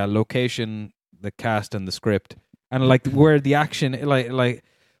location, the cast, and the script, and like where the action, like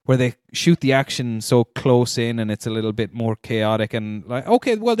where they shoot the action so close in, and it's a little bit more chaotic, and like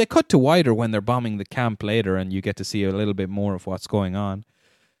okay, well they cut to wider when they're bombing the camp later, and you get to see a little bit more of what's going on.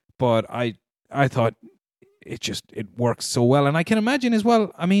 But I thought it works so well, and I can imagine as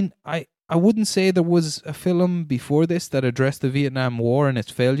well. I mean, I wouldn't say there was a film before this that addressed the Vietnam War and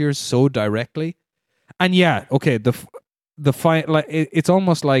its failures so directly. And yeah, okay, the fight, like it's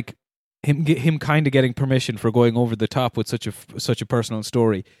almost like him kind of getting permission for going over the top with such a personal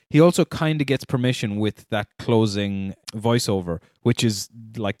story. He also kind of gets permission with that closing voiceover, which is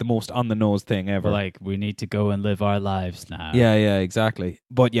like the most on the nose thing ever. We're like, we need to go and live our lives now. Yeah, exactly.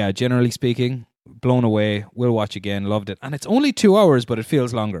 But yeah, generally speaking, blown away. We'll watch again. Loved it. And it's only 2 hours, but it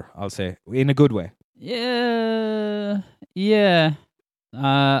feels longer, I'll say, in a good way. Yeah.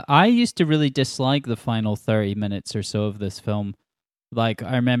 I used to really dislike the final 30 minutes or so of this film. Like,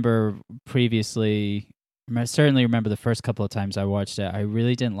 I remember previously, I certainly remember the first couple of times I watched it, I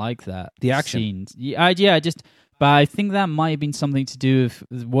really didn't like that. The action. Scenes. But I think that might have been something to do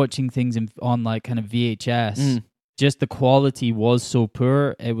with watching things on like kind of VHS. Just the quality was so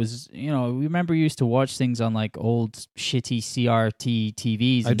poor. It was, remember you used to watch things on like old shitty CRT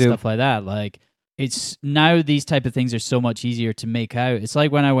TVs and stuff like that. Like, it's now these type of things are so much easier to make out. It's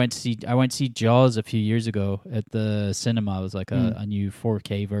like when I went to see Jaws a few years ago at the cinema. It was like a new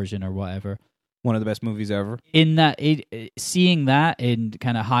 4K version or whatever. One of the best movies ever. In that, seeing that in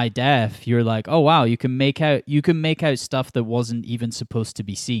kind of high def, you're like, oh wow, you can make out stuff that wasn't even supposed to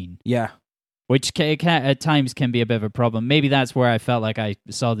be seen. Yeah. Which at times can be a bit of a problem. Maybe that's where I felt like I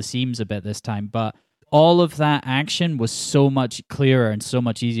saw the seams a bit this time, but all of that action was so much clearer and so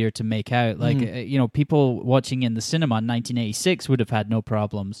much easier to make out. Like, people watching in the cinema in 1986 would have had no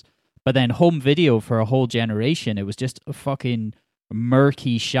problems. But then home video for a whole generation, it was just a fucking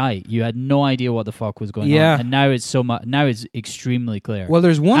murky shite. You had no idea what the fuck was going on. And now it's now it's extremely clear. Well,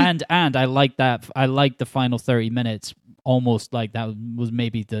 there's one... And I like that. I like the final 30 minutes almost like that was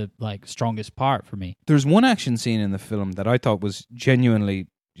maybe the like strongest part for me. There's one action scene in the film that I thought was genuinely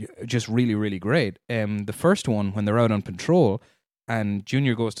just really, really great. The first one, when they're out on patrol and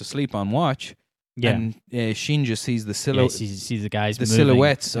Junior goes to sleep on watch, and Sheen just sees the silhouette, sees the guys, the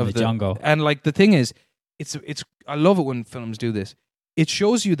silhouettes of of the jungle. And like the thing is, it's I love it when films do this. It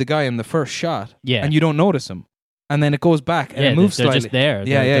shows you the guy in the first shot, and you don't notice him, and then it goes back and it moves they're slightly. just there.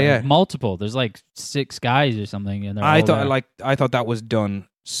 They're multiple. There's like 6 guys or something, and I thought that was done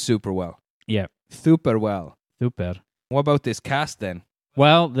super well. Yeah, super well. Super. What about this cast then?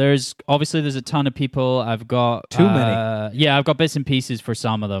 Well, there's a ton of people. I've got too many. Yeah, I've got bits and pieces for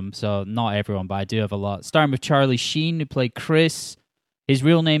some of them, so not everyone, but I do have a lot. Starting with Charlie Sheen, who played Chris. His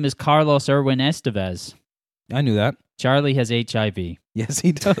real name is Carlos Irwin Estevez. I knew that. Charlie has HIV. Yes,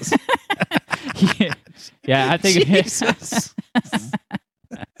 he does. Yeah, I think. Jesus.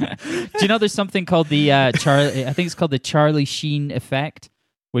 Do you know there's something called the I think it's called the Charlie Sheen effect,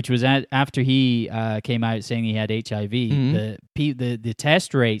 which was after he came out saying he had HIV. The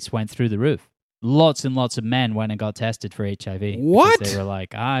test rates went through the roof. Lots and lots of men went and got tested for HIV. What? They were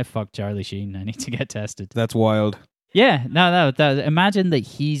like, I fucked Charlie Sheen. I need to get tested. That's wild. Yeah, no. Imagine that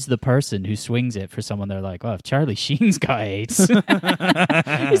he's the person who swings it for someone. They're like, "Oh, if Charlie Sheen's got AIDS, is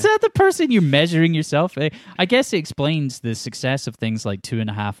that the person you're measuring yourself?" I guess it explains the success of things like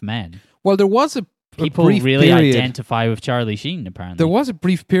 2.5 Men. Well, there was a people brief really period. identify with Charlie Sheen. Apparently, There was a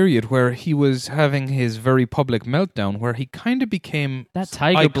brief period where he was having his very public meltdown, where he kind of became that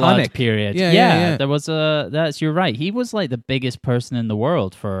Tiger Blood iconic. period. Yeah. There was you're right. He was like the biggest person in the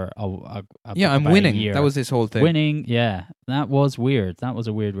world for I'm about winning. a year. That was his whole thing. Winning. Yeah, that was weird. That was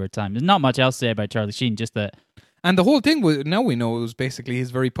a weird time. There's not much else to say about Charlie Sheen. Just that And the whole thing was, now we know, it was basically his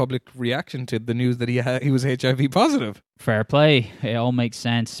very public reaction to the news that he was HIV positive. Fair play. It all makes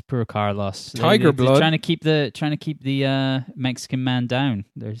sense. Poor Carlos. Tiger they're blood. trying to keep the Mexican man down.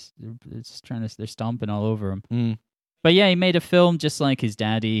 They're stomping all over him. Mm. But yeah, he made a film just like his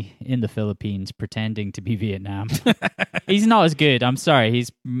daddy in the Philippines, pretending to be Vietnam. He's not as good. I'm sorry.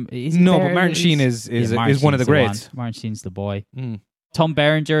 He's No, but Martin Sheen is Martin one of the Sheen's greats. one. Martin Sheen's the boy. Mm. Tom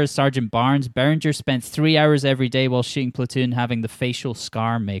Berenger as Sergeant Barnes. Berenger spent 3 hours every day while shooting Platoon having the facial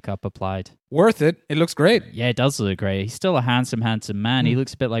scar makeup applied. Worth it. It looks great. Yeah, it does look great. He's still a handsome man. He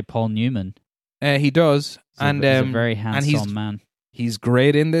looks a bit like Paul Newman. He does. He's a very handsome man. He's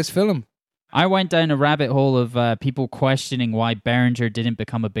great in this film. I went down a rabbit hole of people questioning why Berenger didn't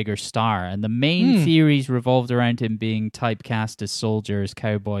become a bigger star, and the main theories revolved around him being typecast as soldiers,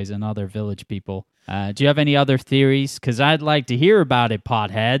 cowboys, and other village people. Do you have any other theories? Because I'd like to hear about it,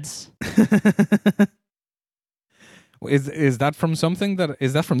 potheads. Is that from something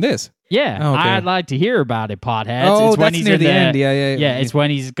is that from this? Yeah, Oh, okay. I'd like to hear about it, potheads. Oh, It's when that's he's near in the end. Yeah. Yeah, it's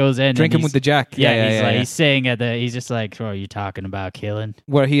when he goes in Drinking and with the Jack. Yeah, he's saying he's just like, "Oh, you talking about killing?"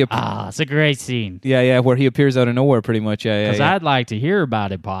 Where he It's a great scene. where he appears out of nowhere pretty much. Because I'd like to hear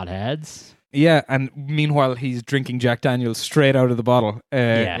about it, potheads. Yeah, and meanwhile he's drinking Jack Daniels straight out of the bottle,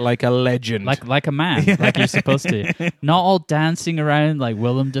 like a legend. Like a man, like you're supposed to. Not all dancing around like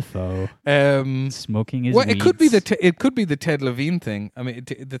Willem Dafoe, smoking his well, weeds. it could be the Ted Levine thing. I mean,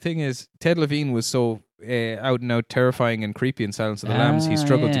 the thing is, Ted Levine was so out and out terrifying and creepy in Silence of the Lambs. He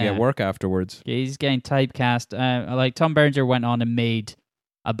struggled to yeah. get work afterwards. Yeah, he's getting typecast. Like Tom Berenger went on and made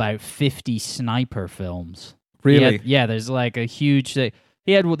about 50 sniper films. Really? There's like a huge.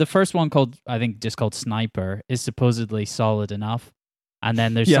 He had the first one called Sniper is supposedly solid enough, and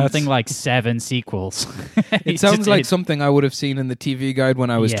then there's something like 7 sequels. It sounds like something I would have seen in the TV guide when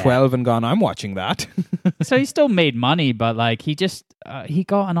I was 12 and gone, I'm watching that. So he still made money, but like he just he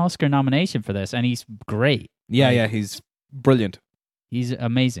got an Oscar nomination for this, and he's great. Yeah, he's brilliant. He's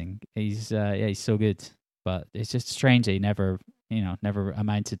amazing. He's so good. But it's just strange that he never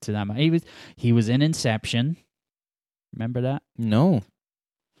amounted to that much. He was in Inception. Remember that? No.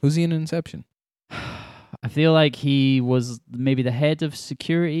 Who's he in Inception? I feel like he was maybe the head of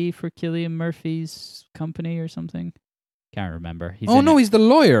security for Cillian Murphy's company or something. Can't remember. He's the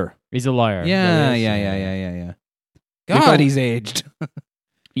lawyer. He's a lawyer. Yeah. God, he's aged.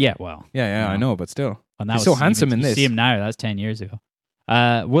 Yeah, well. Yeah, I know, but still. And he's so handsome in this. See him now. That's 10 years ago.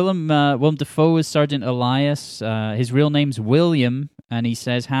 Willem Dafoe is Sergeant Elias. His real name's William, and he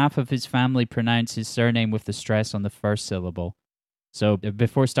says half of his family pronounce his surname with the stress on the first syllable. So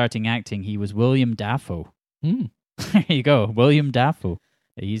before starting acting, he was William Dafoe. There you go, William Dafoe.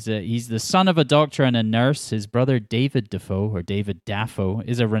 He's the son of a doctor and a nurse. His brother David Dafoe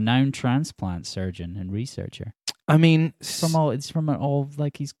is a renowned transplant surgeon and researcher. I mean, He's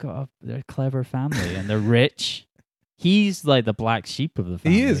got a clever family and they're rich. He's like the black sheep of the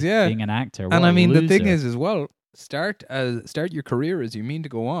family. He is, yeah. Being an actor. And I mean, the thing is as well, start your career as you mean to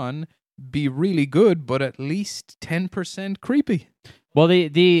go on, be really good, but at least 10% creepy. Well,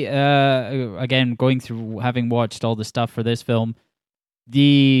 again, going through having watched all the stuff for this film,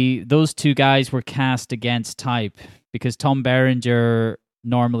 those two guys were cast against type because Tom Berenger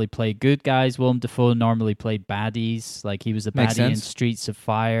normally played good guys. Willem Dafoe normally played baddies. Like he was a Makes baddie in sense. Streets of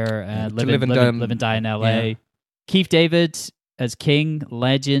Fire, Live and Die in L.A. Yeah. Keith David as King,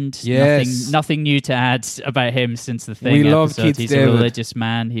 legend. Yes. Nothing new to add about him since the Thing We love episodes. Keith He's David. a religious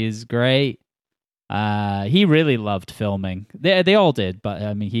man. He's great. He really loved filming. They all did, but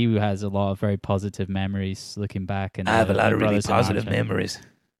I mean, he has a lot of very positive memories looking back. And I have a lot of really Brothers in positive Arms, memories.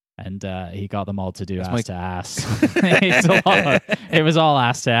 and he got them all to do ass my- to ass. It was all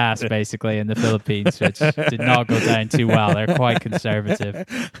ass to ass basically in the Philippines, which did not go down too well. They're quite conservative.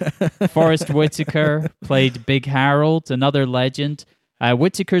 Forrest Whitaker played Big Harold, another legend.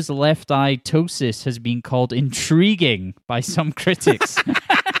 Whitaker's left eye ptosis has been called intriguing by some critics.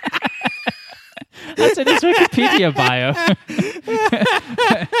 That's in his Wikipedia bio.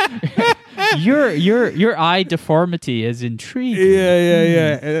 Your eye deformity is intriguing.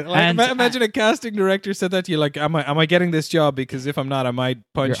 Yeah. Like, And imagine a casting director said that to you, like, am I getting this job? Because if I'm not, I might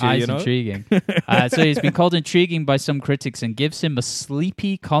punch Your you. eye's You know? intriguing. So he's been called intriguing by some critics and gives him a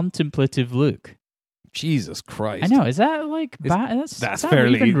sleepy, contemplative look. Jesus Christ! I know. Is that like bad? that's is that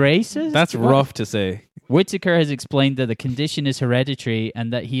fairly- even racist? That's What? rough to say. Whitaker has explained that the condition is hereditary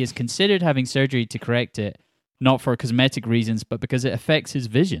and that he has considered having surgery to correct it, not for cosmetic reasons, but because it affects his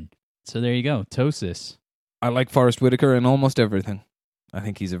vision. So there you go, ptosis. I like Forrest Whitaker in almost everything. I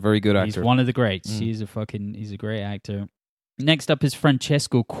think he's a very good actor. He's one of the greats. He's a great actor. Next up is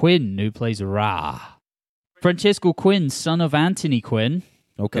Francesco Quinn, who plays Ra. Francesco Quinn, son of Anthony Quinn,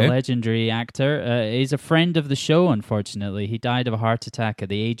 the Okay. legendary actor, is a friend of the show, unfortunately. He died of a heart attack at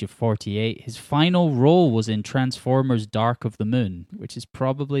the age of 48. His final role was in Transformers Dark of the Moon, which is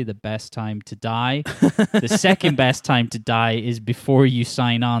probably the best time to die. The second best time to die is before you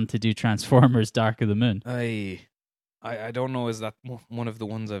sign on to do Transformers Dark of the Moon. I don't know. Is that one of the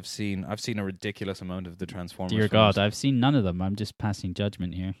ones I've seen? I've seen a ridiculous amount of the Transformers. Dear films. God, I've seen none of them. I'm just passing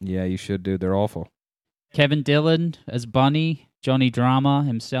judgment here. Yeah, you should do. They're awful. Kevin Dillon as Bunny, Johnny Drama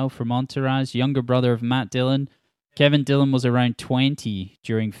himself from Entourage, younger brother of Matt Dillon. Kevin Dillon was around 20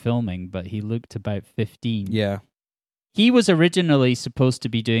 during filming, but he looked about 15. Yeah. He was originally supposed to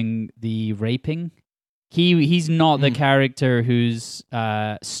be doing the raping. He's not the character who's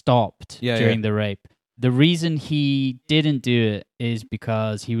stopped during the rape. The reason he didn't do it is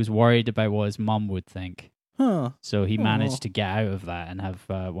because he was worried about what his mum would think. Huh. So he managed to get out of that and have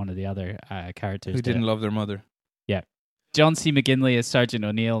one of the other characters Who do didn't it. love their mother? Yeah. John C. McGinley as Sergeant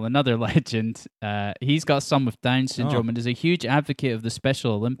O'Neill, another legend. He's got some with Down syndrome and is a huge advocate of the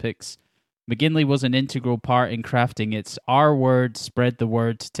Special Olympics. McGinley was an integral part in crafting its Our Word, Spread the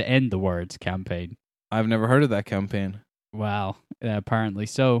Word to End the Word campaign. I've never heard of that campaign. Well, apparently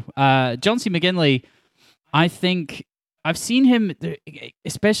so. John C. McGinley, I think I've seen him,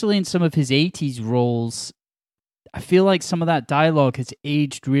 especially in some of his 80s roles. I feel like some of that dialogue has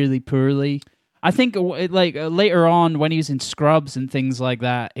aged really poorly. I think later on when he was in Scrubs and things like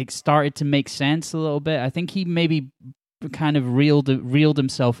that, it started to make sense a little bit. I think he maybe kind of reeled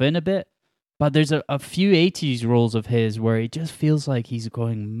himself in a bit. But there's a few 80s roles of his where it just feels like he's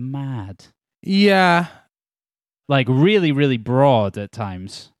going mad. Yeah. Like really, really broad at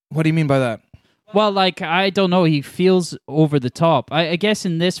times. What do you mean by that? Well, like, I don't know. He feels over the top. I guess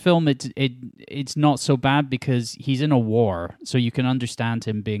in this film, it's not so bad because he's in a war, so you can understand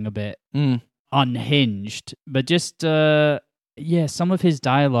him being a bit unhinged. But just, some of his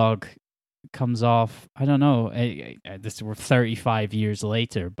dialogue comes off, I don't know, we're 35 years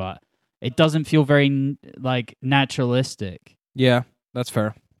later, but it doesn't feel very, like, naturalistic. Yeah, that's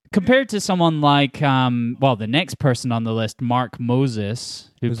fair. Compared to someone like, the next person on the list, Mark Moses,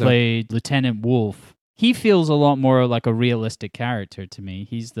 who Who's that? played Lieutenant Wolf, he feels a lot more like a realistic character to me.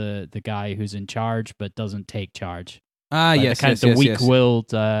 He's the guy who's in charge but doesn't take charge. The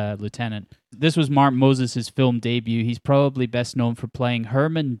weak-willed lieutenant. This was Mark Moses' film debut. He's probably best known for playing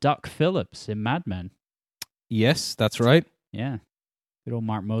Herman Duck Phillips in Mad Men. Yes, that's right. Yeah, good old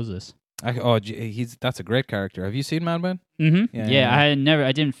Mark Moses. That's a great character. Have you seen Mad Men? Mm-hmm. Yeah. I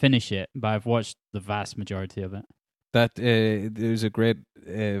didn't finish it, but I've watched the vast majority of it. That there's a great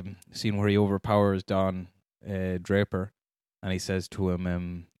scene where he overpowers Don Draper, and he says to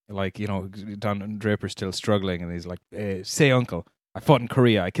him, Don Draper's still struggling, and he's like, "Say, Uncle, I fought in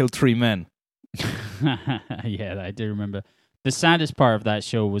Korea. I killed 3 men." Yeah, I do remember. The saddest part of that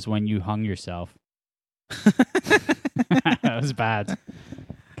show was when you hung yourself. That was bad.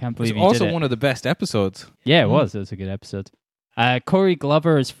 Can't It believe was you also did it. one of the best episodes. Yeah, it was. It was a good episode. Corey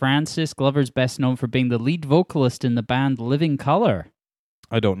Glover as Francis. Glover's best known for being the lead vocalist in the band Living Colour.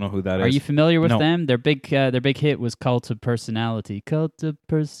 I don't know who that is. Are you familiar with No. them? Their big hit was Cult of Personality. Cult of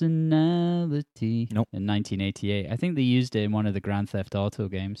Personality. Nope. In 1988. I think they used it in one of the Grand Theft Auto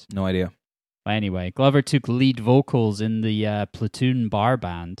games. No idea. But anyway, Glover took lead vocals in the Platoon bar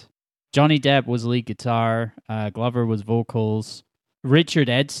band. Johnny Depp was lead guitar. Glover was vocals. Richard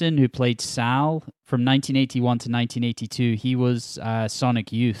Edson, who played Sal from 1981 to 1982, he was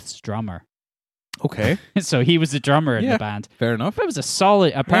Sonic Youth's drummer. Okay, So he was the drummer in Yeah. the band. fair enough. But it was a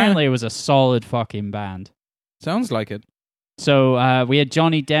solid, apparently it was a solid fucking band. Sounds like it. So we had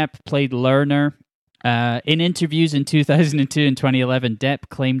Johnny Depp played Lerner. In interviews in 2002 and 2011, Depp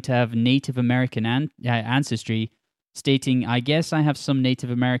claimed to have Native American ancestry, stating, "I guess I have some Native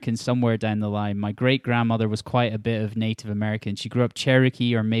American somewhere down the line. My great-grandmother was quite a bit of Native American. She grew up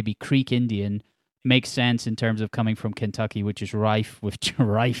Cherokee or maybe Creek Indian. Makes sense in terms of coming from Kentucky, which is rife with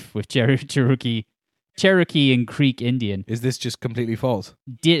Cherokee and Creek Indian." Is this just completely false?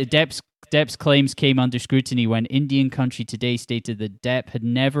 Depp's claims came under scrutiny when Indian Country Today stated that Depp had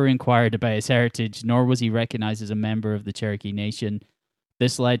never inquired about his heritage, nor was he recognized as a member of the Cherokee Nation.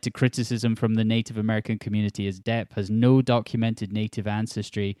 This led to criticism from the Native American community, as Depp has no documented Native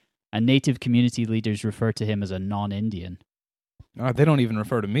ancestry, and Native community leaders refer to him as a non-Indian. They don't even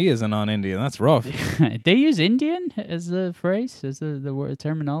refer to me as a non-Indian. That's rough. They use Indian as the phrase, as the word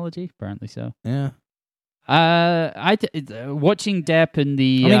terminology. Apparently so. Yeah. Watching Depp in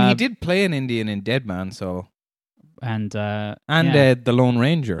the... I mean, he did play an Indian in Dead Man, so... And The Lone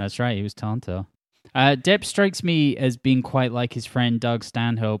Ranger. that's right, he was Tonto. Depp strikes me as being quite like his friend Doug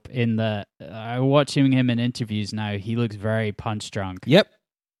Stanhope in that watching him in interviews now, he looks very punch drunk. Yep.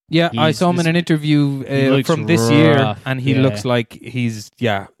 Yeah, I He's- saw him in an interview looks from this year, rough, and he yeah. looks like he's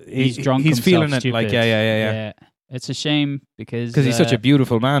Drunk. He's himself feeling it. stupid. Like yeah. It's a shame because Because he's such a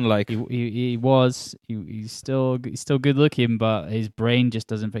beautiful man. Like he's still good looking, but his brain just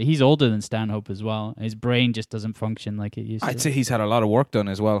doesn't. He's older than Stanhope as well. His brain just doesn't function like it used to. I'd say he's had a lot of work done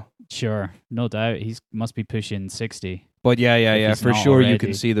as well. Sure, no doubt. Must be pushing 60. But yeah, he's for not sure you already.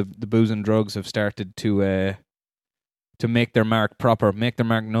 can see the booze and drugs have started to make their mark proper, make their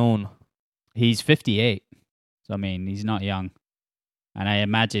mark known. He's 58, so I mean he's not young, and I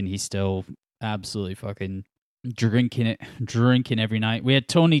imagine he's still absolutely fucking drinking every night. We had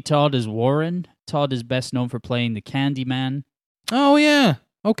Tony Todd as Warren. Todd is best known for playing the Candyman. Oh yeah,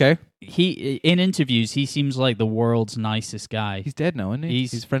 okay. He in interviews he seems like the world's nicest guy. He's dead now, isn't he?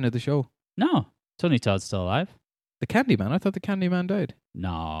 He's- He's a friend of the show. No, Tony Todd's still alive. The Candyman. I thought the Candyman died.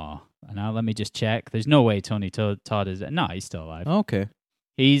 No, now let me just check. There's no way Tony Todd is. No, he's still alive. Okay.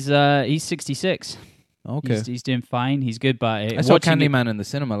 He's 66. Okay. He's doing fine. He's good, but I saw watching it- Candyman in the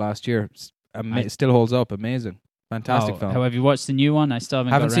cinema last year. It still holds up. Amazing. Fantastic film. Have you watched the new one? I still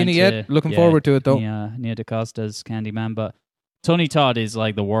haven't Haven't got seen it around yet. to- Looking forward to it though. Nia DaCosta's Candyman, but Tony Todd is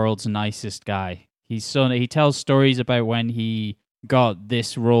like the world's nicest guy. He tells stories about when he got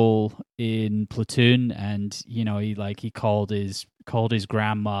this role in Platoon, and he called his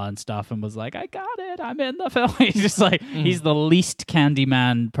grandma and stuff, and was like, "I got it, I'm in the film." He's just like he's the least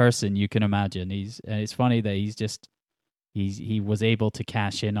Candyman person you can imagine. It's funny that he was able to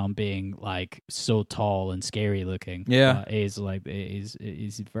cash in on being like so tall and scary looking. Yeah. He's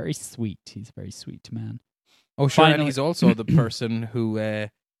very sweet. He's a very sweet man. Oh, sure. And Finally- he's also the person who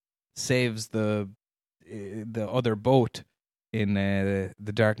saves the other boat in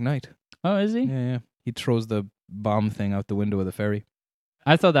the Dark Knight. Oh, is he? Yeah. He throws the bomb thing out the window of the ferry.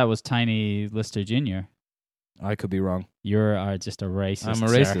 I thought that was Tiny Lister Jr. I could be wrong. You are just a racist. I'm a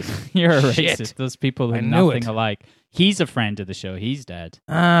sir. racist. You're a Shit. racist. Those people who I are knew nothing it. alike. He's a friend of the show. He's dead.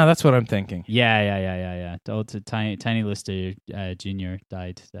 Ah, that's what I'm thinking. Yeah. Tiny Lister Jr.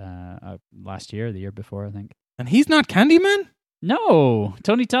 died last year, or the year before, I think. And he's not Candyman? No,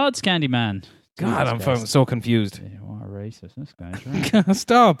 Tony Todd's Candyman. God, Jesus I'm Christ. so confused. Yeah, what a racist this guy's, right?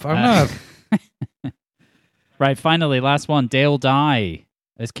 Stop. I'm not. Right, finally, last one. Dale Dye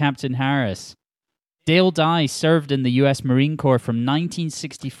as Captain Harris. Dale Dye served in the U.S. Marine Corps from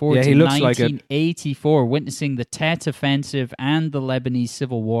 1964 Yeah, to he looks like it. 1984, witnessing the Tet Offensive and the Lebanese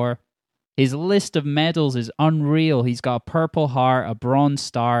Civil War. His list of medals is unreal. He's got a Purple Heart, a Bronze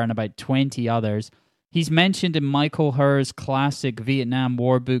Star, and about 20 others. He's mentioned in Michael Herr's classic Vietnam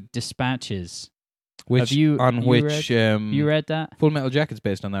War book, Dispatches. Which you you read that? Full Metal Jacket's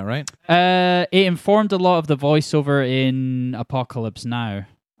based on that, right? It informed a lot of the voiceover in Apocalypse Now.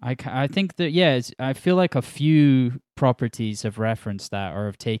 I think that I feel like a few properties have referenced that or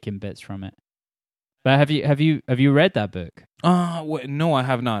have taken bits from it. But have you read that book? No, I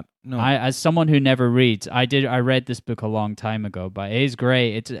have not. No. As someone who never reads, I read this book a long time ago, but it is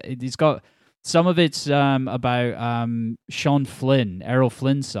great. It's got some of it's about Sean Flynn, Errol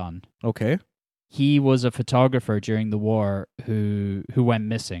Flynn's son. Okay. He was a photographer during the war who went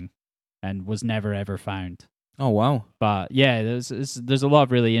missing and was never ever found. Oh wow. But yeah, there's a lot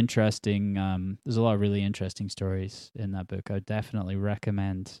of really interesting stories in that book. I would definitely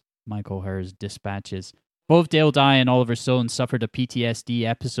recommend Michael Herr's Dispatches. Both Dale Dye and Oliver Stone suffered a PTSD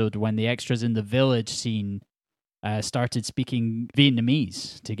episode when the extras in the village scene started speaking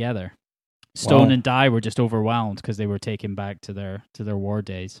Vietnamese together. Stone Wow. and Dye were just overwhelmed because they were taken back to their war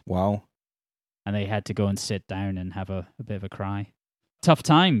days, Wow. and they had to go and sit down and have a bit of a cry. Tough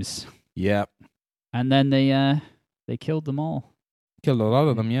times. Yeah. And then they killed them all. Killed a lot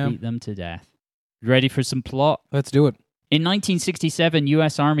of them, yeah. Beat them to death. Ready for some plot? Let's do it. In 1967,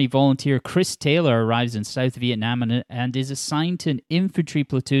 U.S. Army volunteer Chris Taylor arrives in South Vietnam and is assigned to an infantry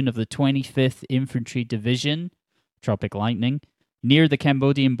platoon of the 25th Infantry Division, Tropic Lightning, near the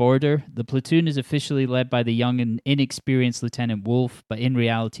Cambodian border. The platoon is officially led by the young and inexperienced Lieutenant Wolf, but in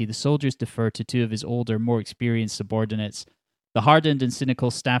reality, the soldiers defer to two of his older, more experienced subordinates, the hardened and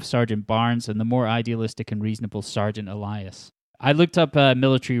cynical Staff Sergeant Barnes and the more idealistic and reasonable Sergeant Elias. I looked up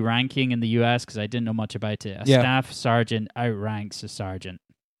military ranking in the U.S. because I didn't know much about it. A Yeah. staff sergeant outranks a sergeant.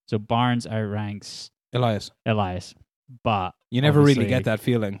 So Barnes outranks Elias. Elias. But You never really obviously- get that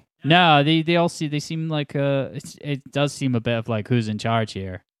feeling. No, they seem like it does seem a bit of like who's in charge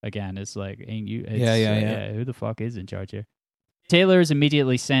here. Again, it's like ain't you? It's, Yeah. Who the fuck is in charge here? Taylor is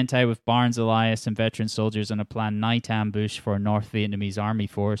immediately sent out with Barnes, Elias, and veteran soldiers on a planned night ambush for a North Vietnamese army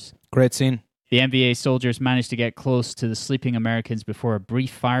force. Great scene. The MVA soldiers manage to get close to the sleeping Americans before a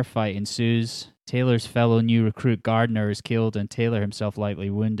brief firefight ensues. Taylor's fellow new recruit Gardner is killed and Taylor himself lightly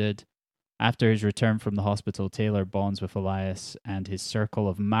wounded. After his return from the hospital, Taylor bonds with Elias and his circle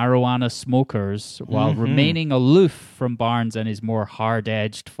of marijuana smokers while remaining aloof from Barnes and his more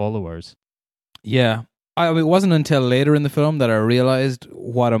hard-edged followers. Yeah. It wasn't until later in the film that I realized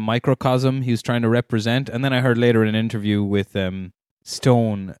what a microcosm he was trying to represent. And then I heard later in an interview with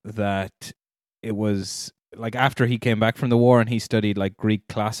Stone that it was like after he came back from the war and he studied like Greek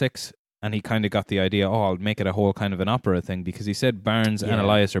classics, and he kind of got the idea, I'll make it a whole kind of an opera thing, because he said Barnes and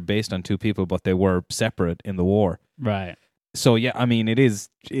Elias are based on two people, but they were separate in the war. Right. So yeah, I mean, it is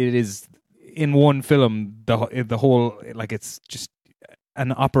in one film, the whole, like, it's just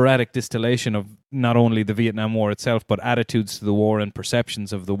an operatic distillation of not only the Vietnam War itself, but attitudes to the war and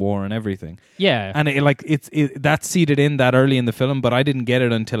perceptions of the war and everything. Yeah. And that's seeded in that early in the film, but I didn't get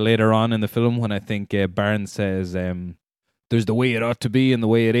it until later on in the film when I think Barnes says, there's the way it ought to be and the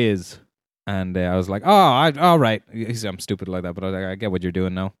way it is. And I was like, all right. I'm stupid like that, but I get what you're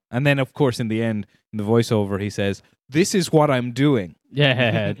doing now. And then, of course, in the end, in the voiceover, he says, this is what I'm doing.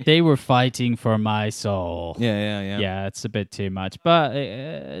 Yeah, they were fighting for my soul. Yeah. Yeah, it's a bit too much, but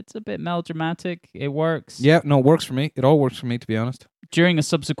it's a bit melodramatic. It works. Yeah, no, it works for me. It all works for me, to be honest. During a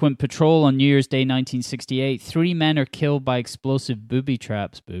subsequent patrol on New Year's Day 1968, 3 men are killed by explosive booby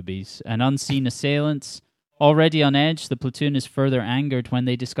traps, and unseen assailants. Already on edge, the platoon is further angered when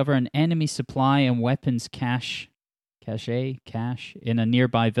they discover an enemy supply and weapons cache in a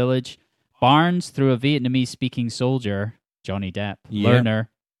nearby village. Barnes, through a Vietnamese-speaking soldier, Johnny Depp, learner.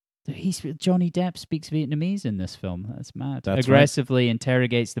 Johnny Depp speaks Vietnamese in this film. That's mad. That's aggressively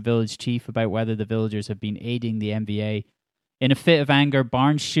interrogates the village chief about whether the villagers have been aiding the MVA. In a fit of anger,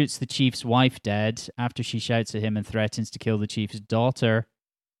 Barnes shoots the chief's wife dead after she shouts at him and threatens to kill the chief's daughter.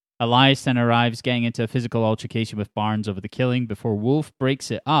 Elias then arrives, getting into a physical altercation with Barnes over the killing before Wolf breaks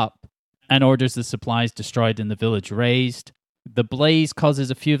it up and orders the supplies destroyed in the village razed. The blaze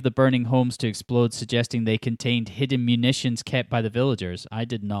causes a few of the burning homes to explode, suggesting they contained hidden munitions kept by the villagers. I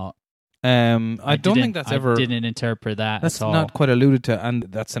did not. I don't think that's ever... I didn't interpret that That's at all. not quite alluded to, and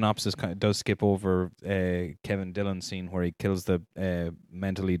that synopsis kind of does skip over Kevin Dillon's scene where he kills the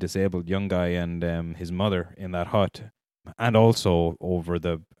mentally disabled young guy and his mother in that hut. And also over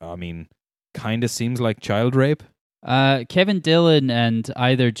kind of seems like child rape. Kevin Dillon and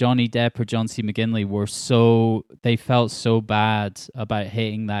either Johnny Depp or John C. McGinley they felt so bad about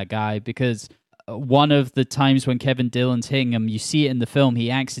hitting that guy, because one of the times when Kevin Dillon's hitting him, you see it in the film, he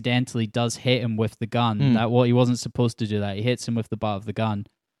accidentally does hit him with the gun. He wasn't supposed to do that. He hits him with the butt of the gun.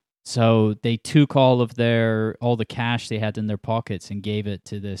 So they took all the cash they had in their pockets and gave it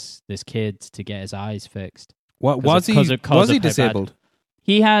to this kid to get his eyes fixed. What was he disabled?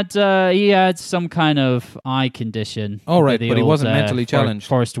 He had some kind of eye condition. Oh, right, but he wasn't mentally challenged.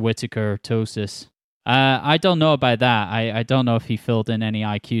 Forrest Whitaker ptosis. I don't know about that. I don't know if he filled in any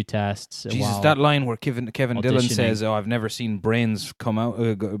IQ tests. Jesus, that line where Kevin Dillon says, "Oh, I've never seen brains come out.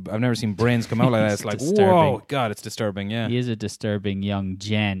 I've never seen brains come out like that." It's like, disturbing. Whoa, God, it's disturbing. Yeah, he is a disturbing young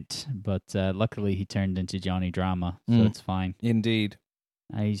gent, but luckily he turned into Johnny Drama, so it's fine. Indeed.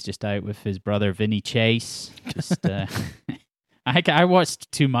 He's just out with his brother Vinny Chase. Just, I watched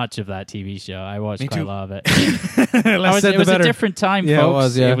too much of that TV show. I watched quite a lot of it. It was a different time,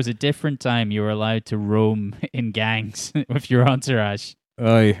 folks. It was a different time. You were allowed to roam in gangs with your entourage.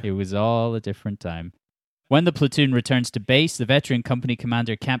 Aye. It was all a different time. When the platoon returns to base, the veteran company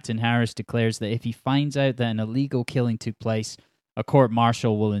commander, Captain Harris, declares that if he finds out that an illegal killing took place, a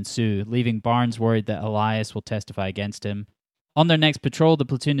court-martial will ensue, leaving Barnes worried that Elias will testify against him. On their next patrol, the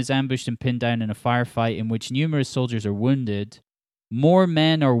platoon is ambushed and pinned down in a firefight in which numerous soldiers are wounded. More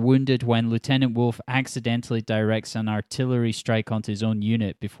men are wounded when Lieutenant Wolf accidentally directs an artillery strike onto his own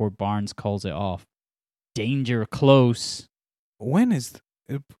unit before Barnes calls it off. Danger close. When is...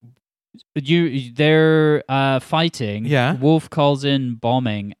 They're fighting. Yeah. Wolf calls in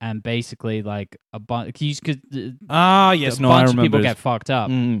bombing, and basically like a bunch of people get fucked up.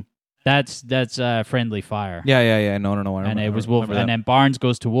 Mm. That's friendly fire. Yeah. No. I remember, and it was Wolf, and then Barnes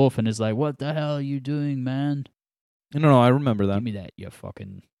goes to Wolf and is like, "What the hell are you doing, man?" No, I remember that. Give me that, you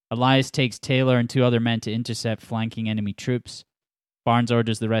fucking... Elias takes Taylor and 2 other men to intercept flanking enemy troops. Barnes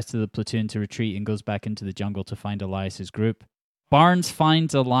orders the rest of the platoon to retreat and goes back into the jungle to find Elias's group. Barnes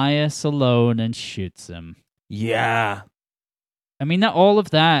finds Elias alone and shoots him. Yeah. I mean, all of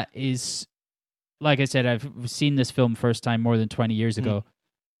that is... Like I said, I've seen this film first time more than 20 years ago.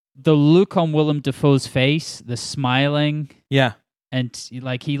 The look on Willem Dafoe's face, the smiling... Yeah. And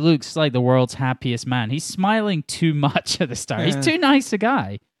like he looks like the world's happiest man. He's smiling too much at the start. He's too nice a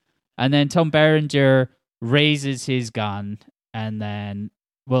guy. And then Tom Berenger raises his gun, and then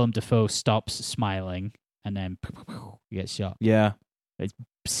Willem Dafoe stops smiling, and then he gets shot. Yeah.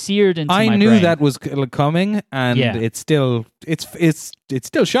 Seared into I my knew brain. that was coming, and Yeah. it's still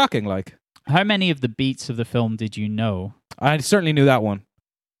shocking. Like, How many of the beats of the film did you know? I certainly knew that one.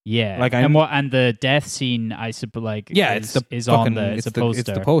 Yeah, Like, and the death scene, I suppose, like Yeah, is, it's the is fucking, on the it's the the poster. It's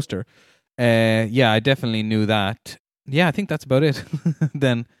the poster. Yeah, I definitely knew that. Yeah, I think that's about it.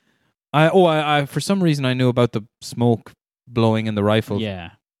 Then, I for some reason I knew about the smoke blowing in the rifle.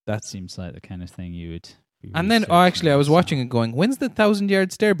 Yeah, That's seems like the kind of thing you would. be and then researching, I was so. watching it going, when's the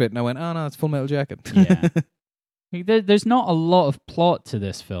 1,000-yard stare bit? And I went, oh no, it's Full Metal Jacket. Yeah. There's not a lot of plot to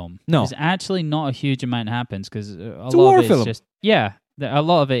this film. No. There's actually not a huge amount happens because a It's a lot war of it film. is just a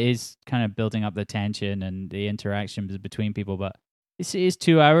lot of it is kind of building up the tension and the interactions between people, but it is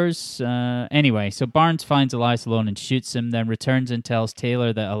 2 hours. Anyway, so Barnes finds Elias alone and shoots him, then returns and tells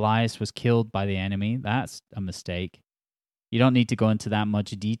Taylor that Elias was killed by the enemy. That's a mistake. You don't need to go into that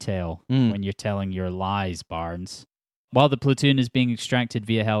much detail when you're telling your lies, Barnes. While the platoon is being extracted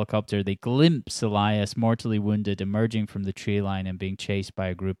via helicopter, they glimpse Elias mortally wounded emerging from the tree line and being chased by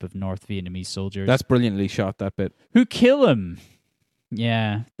a group of North Vietnamese soldiers That's brilliantly shot, that bit. who kill him.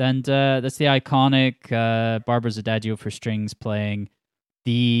 Yeah, and that's the iconic Barbara's Adagio for strings playing.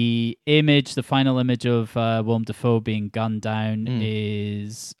 The final image of Willem Dafoe being gunned down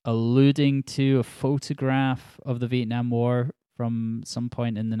is alluding to a photograph of the Vietnam War from some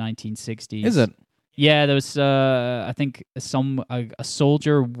point in the 1960s. Is it? Yeah, there was, I think, a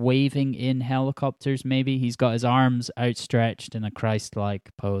soldier waving in helicopters, maybe. He's got his arms outstretched in a Christ-like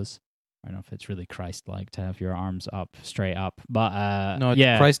pose. I don't know if it's really Christ-like to have your arms up, straight up. But, No,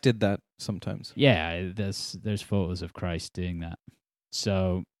 yeah. Christ did that sometimes. Yeah, there's photos of Christ doing that.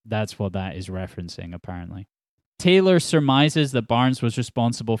 So that's what that is referencing, apparently. Taylor surmises that Barnes was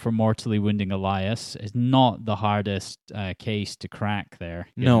responsible for mortally wounding Elias. It's not the hardest case to crack there.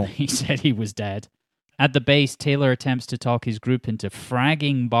 No. He said he was dead. At the base, Taylor attempts to talk his group into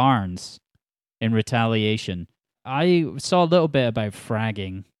fragging Barnes in retaliation. I saw a little bit about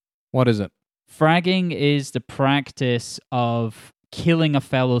fragging. What is it? Fragging is the practice of killing a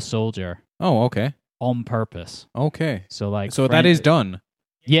fellow soldier Oh, okay. on purpose. Okay. So like So that is done.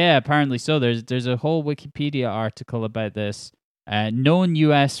 Yeah, apparently so. There's a whole Wikipedia article about this. Known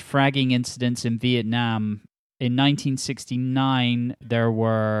U.S. fragging incidents in Vietnam. In 1969, there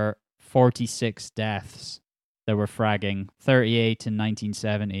were 46 deaths that were fragging, 38 in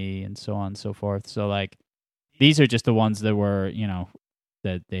 1970, and so on and so forth. So, like, these are just the ones that were,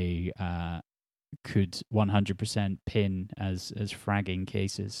 that they could 100% pin as fragging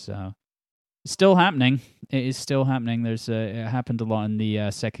cases. So, it's still happening. It is still happening. It happened a lot in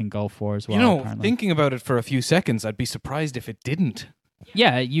the second Gulf War as well. Apparently. Thinking about it for a few seconds, I'd be surprised if it didn't.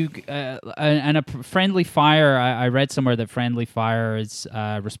 Yeah, and a friendly fire. I read somewhere that friendly fire is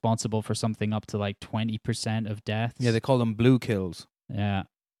responsible for something up to like 20% of deaths. Yeah, they call them blue kills. Yeah.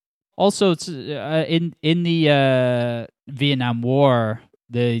 Also, it's, in the Vietnam War,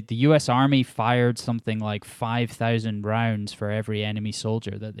 the U.S. Army fired something like 5,000 rounds for every enemy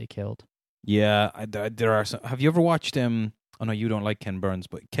soldier that they killed. Yeah, there are some. Have you ever watched Oh no, you don't like Ken Burns,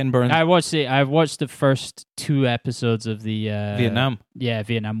 but Ken Burns. I've watched the first 2 episodes of the Vietnam. Yeah,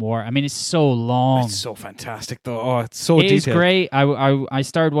 Vietnam War. I mean, it's so long. It's so fantastic, though. Oh, it's so It detailed. is great. I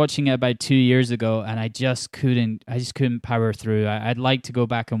started watching it about 2 years ago, and I just couldn't power through. I'd like to go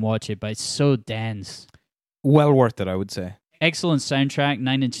back and watch it, but it's so dense. Well worth it, I would say. Excellent soundtrack.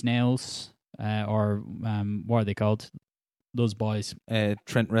 9 Inch Nails, or what are they called? Those boys.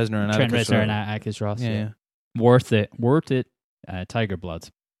 Trent Reznor and Trent Atticus Reznor and Ross. Atticus Ross. Yeah. Worth it. Tiger Blood.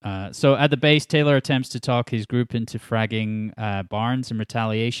 So at the base, Taylor attempts to talk his group into fragging Barnes in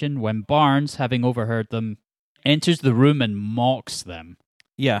retaliation when Barnes, having overheard them, enters the room and mocks them.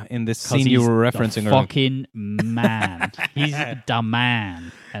 Yeah, in this 'Cause scene you he's were the referencing earlier. fucking man. He's the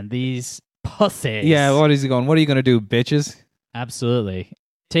man. And these pussies. Yeah, what is he going? What are you going to do, bitches? Absolutely.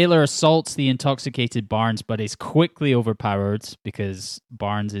 Taylor assaults the intoxicated Barnes, but is quickly overpowered because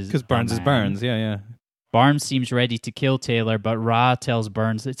Barnes is Because the Barnes is man. Barnes. Yeah. Barnes seems ready to kill Taylor, but Ra tells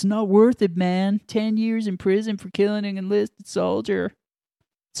Burns, "It's not worth it, man. 10 years in prison for killing an enlisted soldier."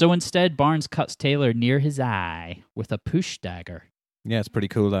 So instead, Barnes cuts Taylor near his eye with a push dagger Yeah, it's pretty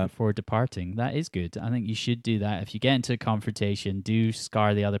cool, that. before departing. That is good. I think you should do that. If you get into a confrontation, do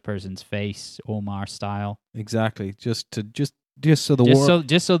scar the other person's face, Omar style. Exactly. Just so the war...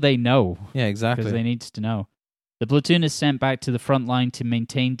 Just so they know. Yeah, exactly. Because they need to know. The platoon is sent back to the front line to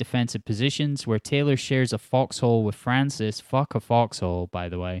maintain defensive positions, where Taylor shares a foxhole with Francis. Fuck a foxhole, by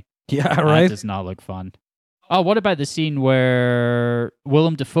the way. Yeah, That right? does not look fun. Oh, what about the scene where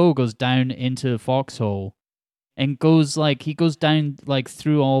Willem Dafoe goes down into the foxhole and goes down like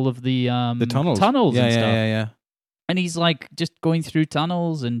through all of the tunnels. and stuff. Yeah. And he's like just going through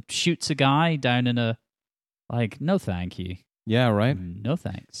tunnels and shoots a guy down in a no thank you. Yeah, right. No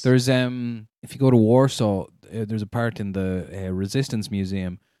thanks. There's if you go to Warsaw, there's a part in the Resistance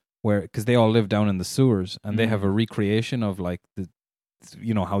Museum where, because they all live down in the sewers, and they have a recreation of like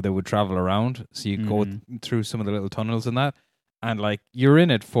how they would travel around. So you go through some of the little tunnels and that, and like you're in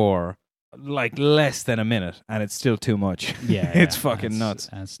it for like less than a minute, and it's still too much. Yeah, it's fucking nuts.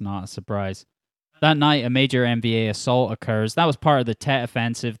 That's not a surprise. That night, a major MVA assault occurs. That was part of the Tet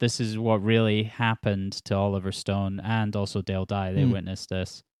Offensive. This is what really happened to Oliver Stone and also Dale Dye. They witnessed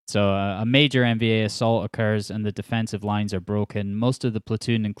this. So a major MVA assault occurs and the defensive lines are broken. Most of the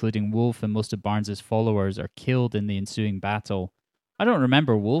platoon, including Wolf and most of Barnes's followers, are killed in the ensuing battle. I don't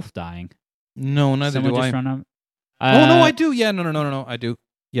remember Wolf dying. No, neither Someone do just I. run out. Oh no, I do. Yeah, no, I do.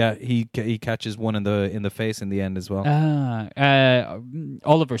 Yeah, he catches one in the face in the end as well.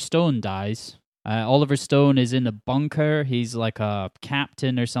 Oliver Stone dies. Oliver Stone is in a bunker. He's like a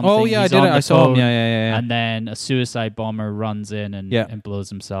captain or something. Oh yeah, He's I did on it. the I saw him. phone, Yeah. And then a suicide bomber runs in Yeah. and blows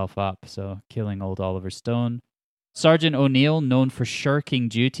himself up. So killing old Oliver Stone. Sergeant O'Neill, known for shirking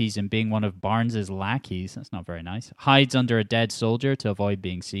duties and being one of Barnes's lackeys, that's not very nice, hides under a dead soldier to avoid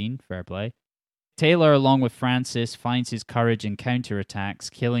being seen. Fair play. Taylor, along with Francis, finds his courage in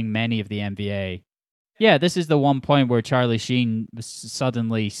counterattacks, killing many of the MVA. Yeah, this is the one point where Charlie Sheen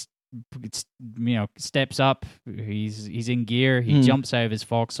suddenly steps up. He's in gear. He jumps out of his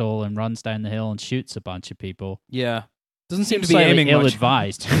foxhole and runs down the hill and shoots a bunch of people. Yeah. Doesn't seem to be Slightly aiming much.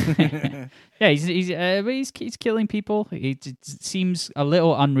 ill-advised. Yeah, he's killing people. It seems a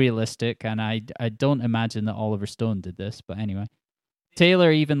little unrealistic, and I don't imagine that Oliver Stone did this. But anyway,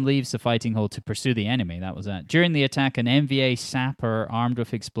 Taylor even leaves the fighting hole to pursue the enemy. That was that. During the attack, an MVA sapper armed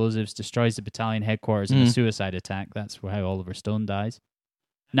with explosives destroys the battalion headquarters in a suicide attack. That's how Oliver Stone dies.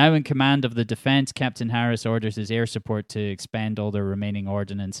 Now in command of the defense, Captain Harris orders his air support to expend all their remaining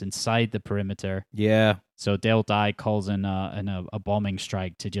ordnance inside the perimeter. Yeah. So Dale Dye calls in a bombing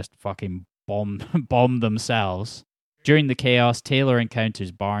strike to just fucking bomb themselves. During the chaos, Taylor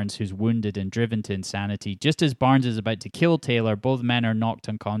encounters Barnes, who's wounded and driven to insanity. Just as Barnes is about to kill Taylor, both men are knocked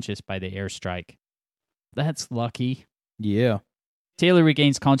unconscious by the airstrike. That's lucky. Yeah. Taylor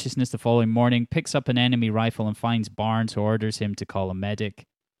regains consciousness the following morning, picks up an enemy rifle and finds Barnes, who orders him to call a medic.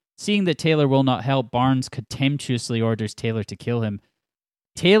 Seeing that Taylor will not help, Barnes contemptuously orders Taylor to kill him.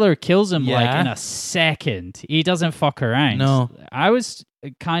 Taylor kills him like in a second. He doesn't fuck around. No. I was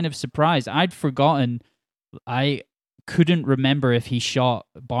kind of surprised. I'd forgotten. I couldn't remember if he shot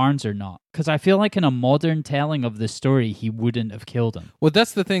Barnes or not. Because I feel like in a modern telling of the story, he wouldn't have killed him. Well,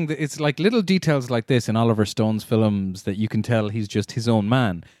 that's the thing. It's like little details like this in Oliver Stone's films that you can tell he's just his own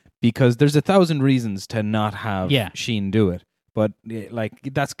man. Because there's 1,000 reasons to not have Sheen do it. But like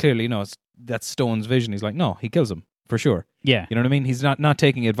that's clearly, that's Stone's vision. He's like, no, he kills him for sure. Yeah. You know what I mean? He's not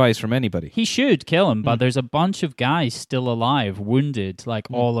taking advice from anybody. He should kill him, but there's a bunch of guys still alive, wounded,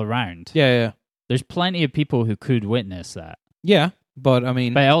 all around. Yeah. There's plenty of people who could witness that. Yeah, but I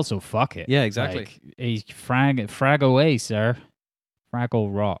mean... But also, fuck it. Yeah, exactly. Frag away, sir.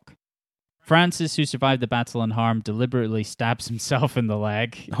 Fraggle rock. Francis, who survived the battle unharmed, deliberately stabs himself in the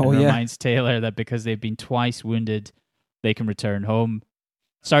leg and reminds Taylor that because they've been twice wounded, they can return home.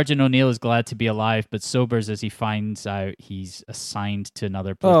 Sergeant O'Neill is glad to be alive, but sobers as he finds out he's assigned to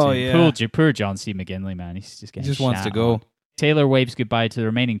another platoon. Oh, yeah. Poor John C. McGinley, man. He's just getting He just wants shat to go. on. Taylor waves goodbye to the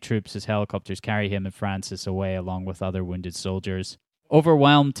remaining troops as helicopters carry him and Francis away along with other wounded soldiers.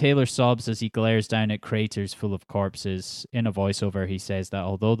 Overwhelmed, Taylor sobs as he glares down at craters full of corpses. In a voiceover, he says that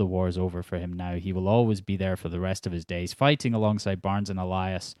although the war is over for him now, he will always be there for the rest of his days, fighting alongside Barnes and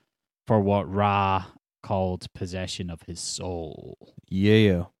Elias for what Ra called possession of his soul.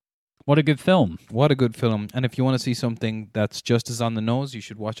 Yeah. What a good film. What a good film. And if you want to see something that's just as on the nose, you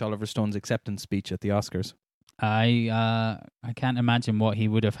should watch Oliver Stone's acceptance speech at the Oscars. I can't imagine what he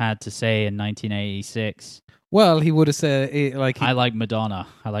would have had to say in 1986. Well, he would have said, I like Madonna.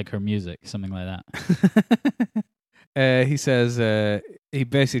 I like her music. Something like that. He says, he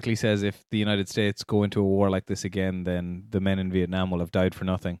basically says if the United States go into a war like this again, then the men in Vietnam will have died for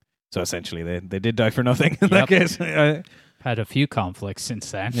nothing. So essentially, they did die for nothing in that case. Had a few conflicts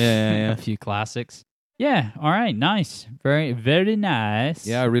since then. Yeah. A few classics. Yeah, all right, nice. Very, very nice.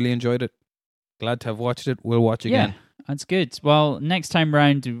 Yeah, I really enjoyed it. Glad to have watched it. We'll watch again. Yeah, that's good. Well, next time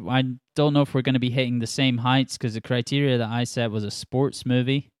round, I don't know if we're going to be hitting the same heights because the criteria that I set was a sports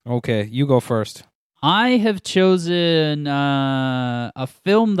movie. Okay, you go first. I have chosen a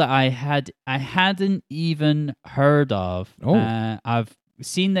film that I hadn't even heard of. Oh. I've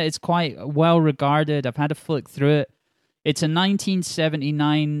seen that it's quite well regarded. I've had a flick through it. It's a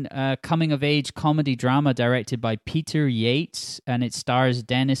 1979 coming-of-age comedy drama directed by Peter Yates, and it stars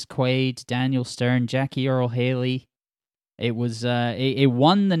Dennis Quaid, Daniel Stern, Jackie Earl Haley. It was it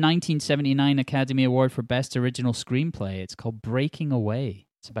won the 1979 Academy Award for Best Original Screenplay. It's called Breaking Away.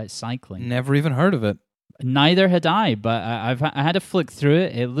 It's about cycling. Never even heard of it. Neither had I, but I had a flick through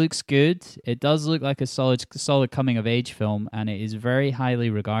it. It looks good. It does look like a solid coming-of-age film, and it is very highly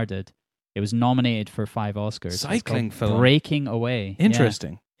regarded. It was nominated for 5 Oscars. Cycling It's called film. Breaking Away.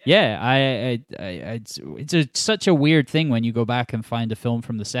 Interesting. Yeah, it's such a weird thing when you go back and find a film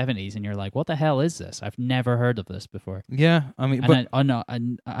from the 70s and you're like, what the hell is this? I've never heard of this before. Yeah, I mean, but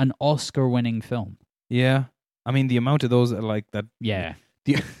An Oscar-winning film. yeah, I mean, the amount of those are like that. Yeah.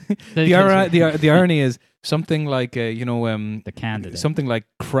 The the irony is something like The Candidate. something like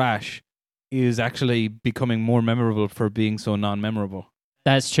Crash is actually becoming more memorable for being so non-memorable.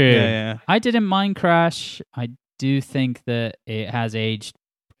 That's true. Yeah. I didn't mind Crash. I do think that it has aged.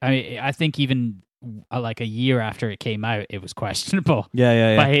 I think even like a year after it came out, it was questionable.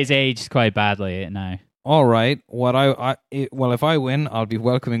 Yeah. But it's aged quite badly now. All right. If I win, I'll be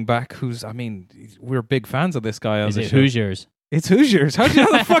welcoming back. We're big fans of this guy on Is the it show. Hoosiers? It's Hoosiers. How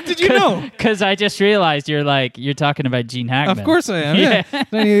the fuck did you know? Because I just realized you're talking about Gene Hackman. Of course I am. Yeah.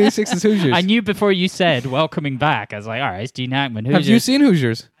 1986 is Hoosiers. I knew before you said welcoming back. I was like, all right, it's Gene Hackman. Hoosiers. Have you seen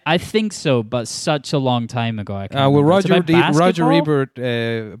Hoosiers? I think so, but such a long time ago. I can't remember. It's Roger about basketball? Ebert.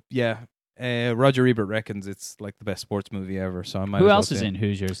 Roger Ebert reckons it's like the best sports movie ever. So I might. Who as well else say is it. in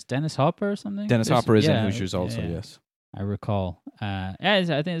Hoosiers? Dennis Hopper or something? Dennis There's- Hopper is in yeah, Hoosiers also. yeah. Yes. I recall. I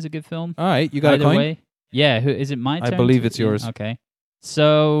think it's a good film. All right, you got Either a coin. way. Yeah, who is it? My I turn. believe to- it's yours. Okay.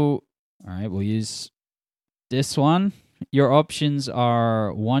 So, all right, we'll use this one. Your options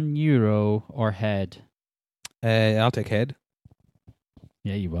are €1 or head. I'll take head.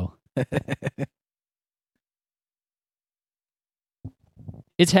 Yeah, you will.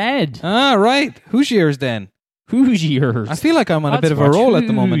 It's head. Right. Hoosiers then. Hoosiers. I feel like I'm on a Let's bit of a watch roll at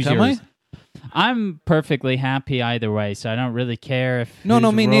the moment, am I? Hoosiers. I'm perfectly happy either way, so I don't really care if. No,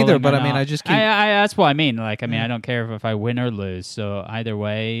 who's me neither, rolling but or I mean, not. I just keep- that's what I mean. Like, I don't care if I win or lose. So either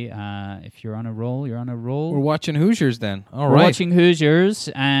way, if you're on a roll, you're on a roll. We're watching Hoosiers then. All We're right. watching Hoosiers,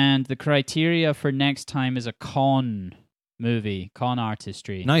 and the criteria for next time is a con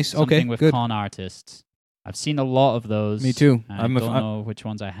artistry. Nice, okay, Something with good. con artists. I've seen a lot of those. Me too. I don't know which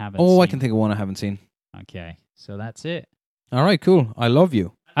ones I haven't Oh, seen. I can think of one I haven't seen. Okay, so that's it. All right, cool. I love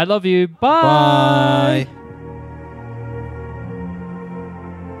you. I love you. Bye. Bye.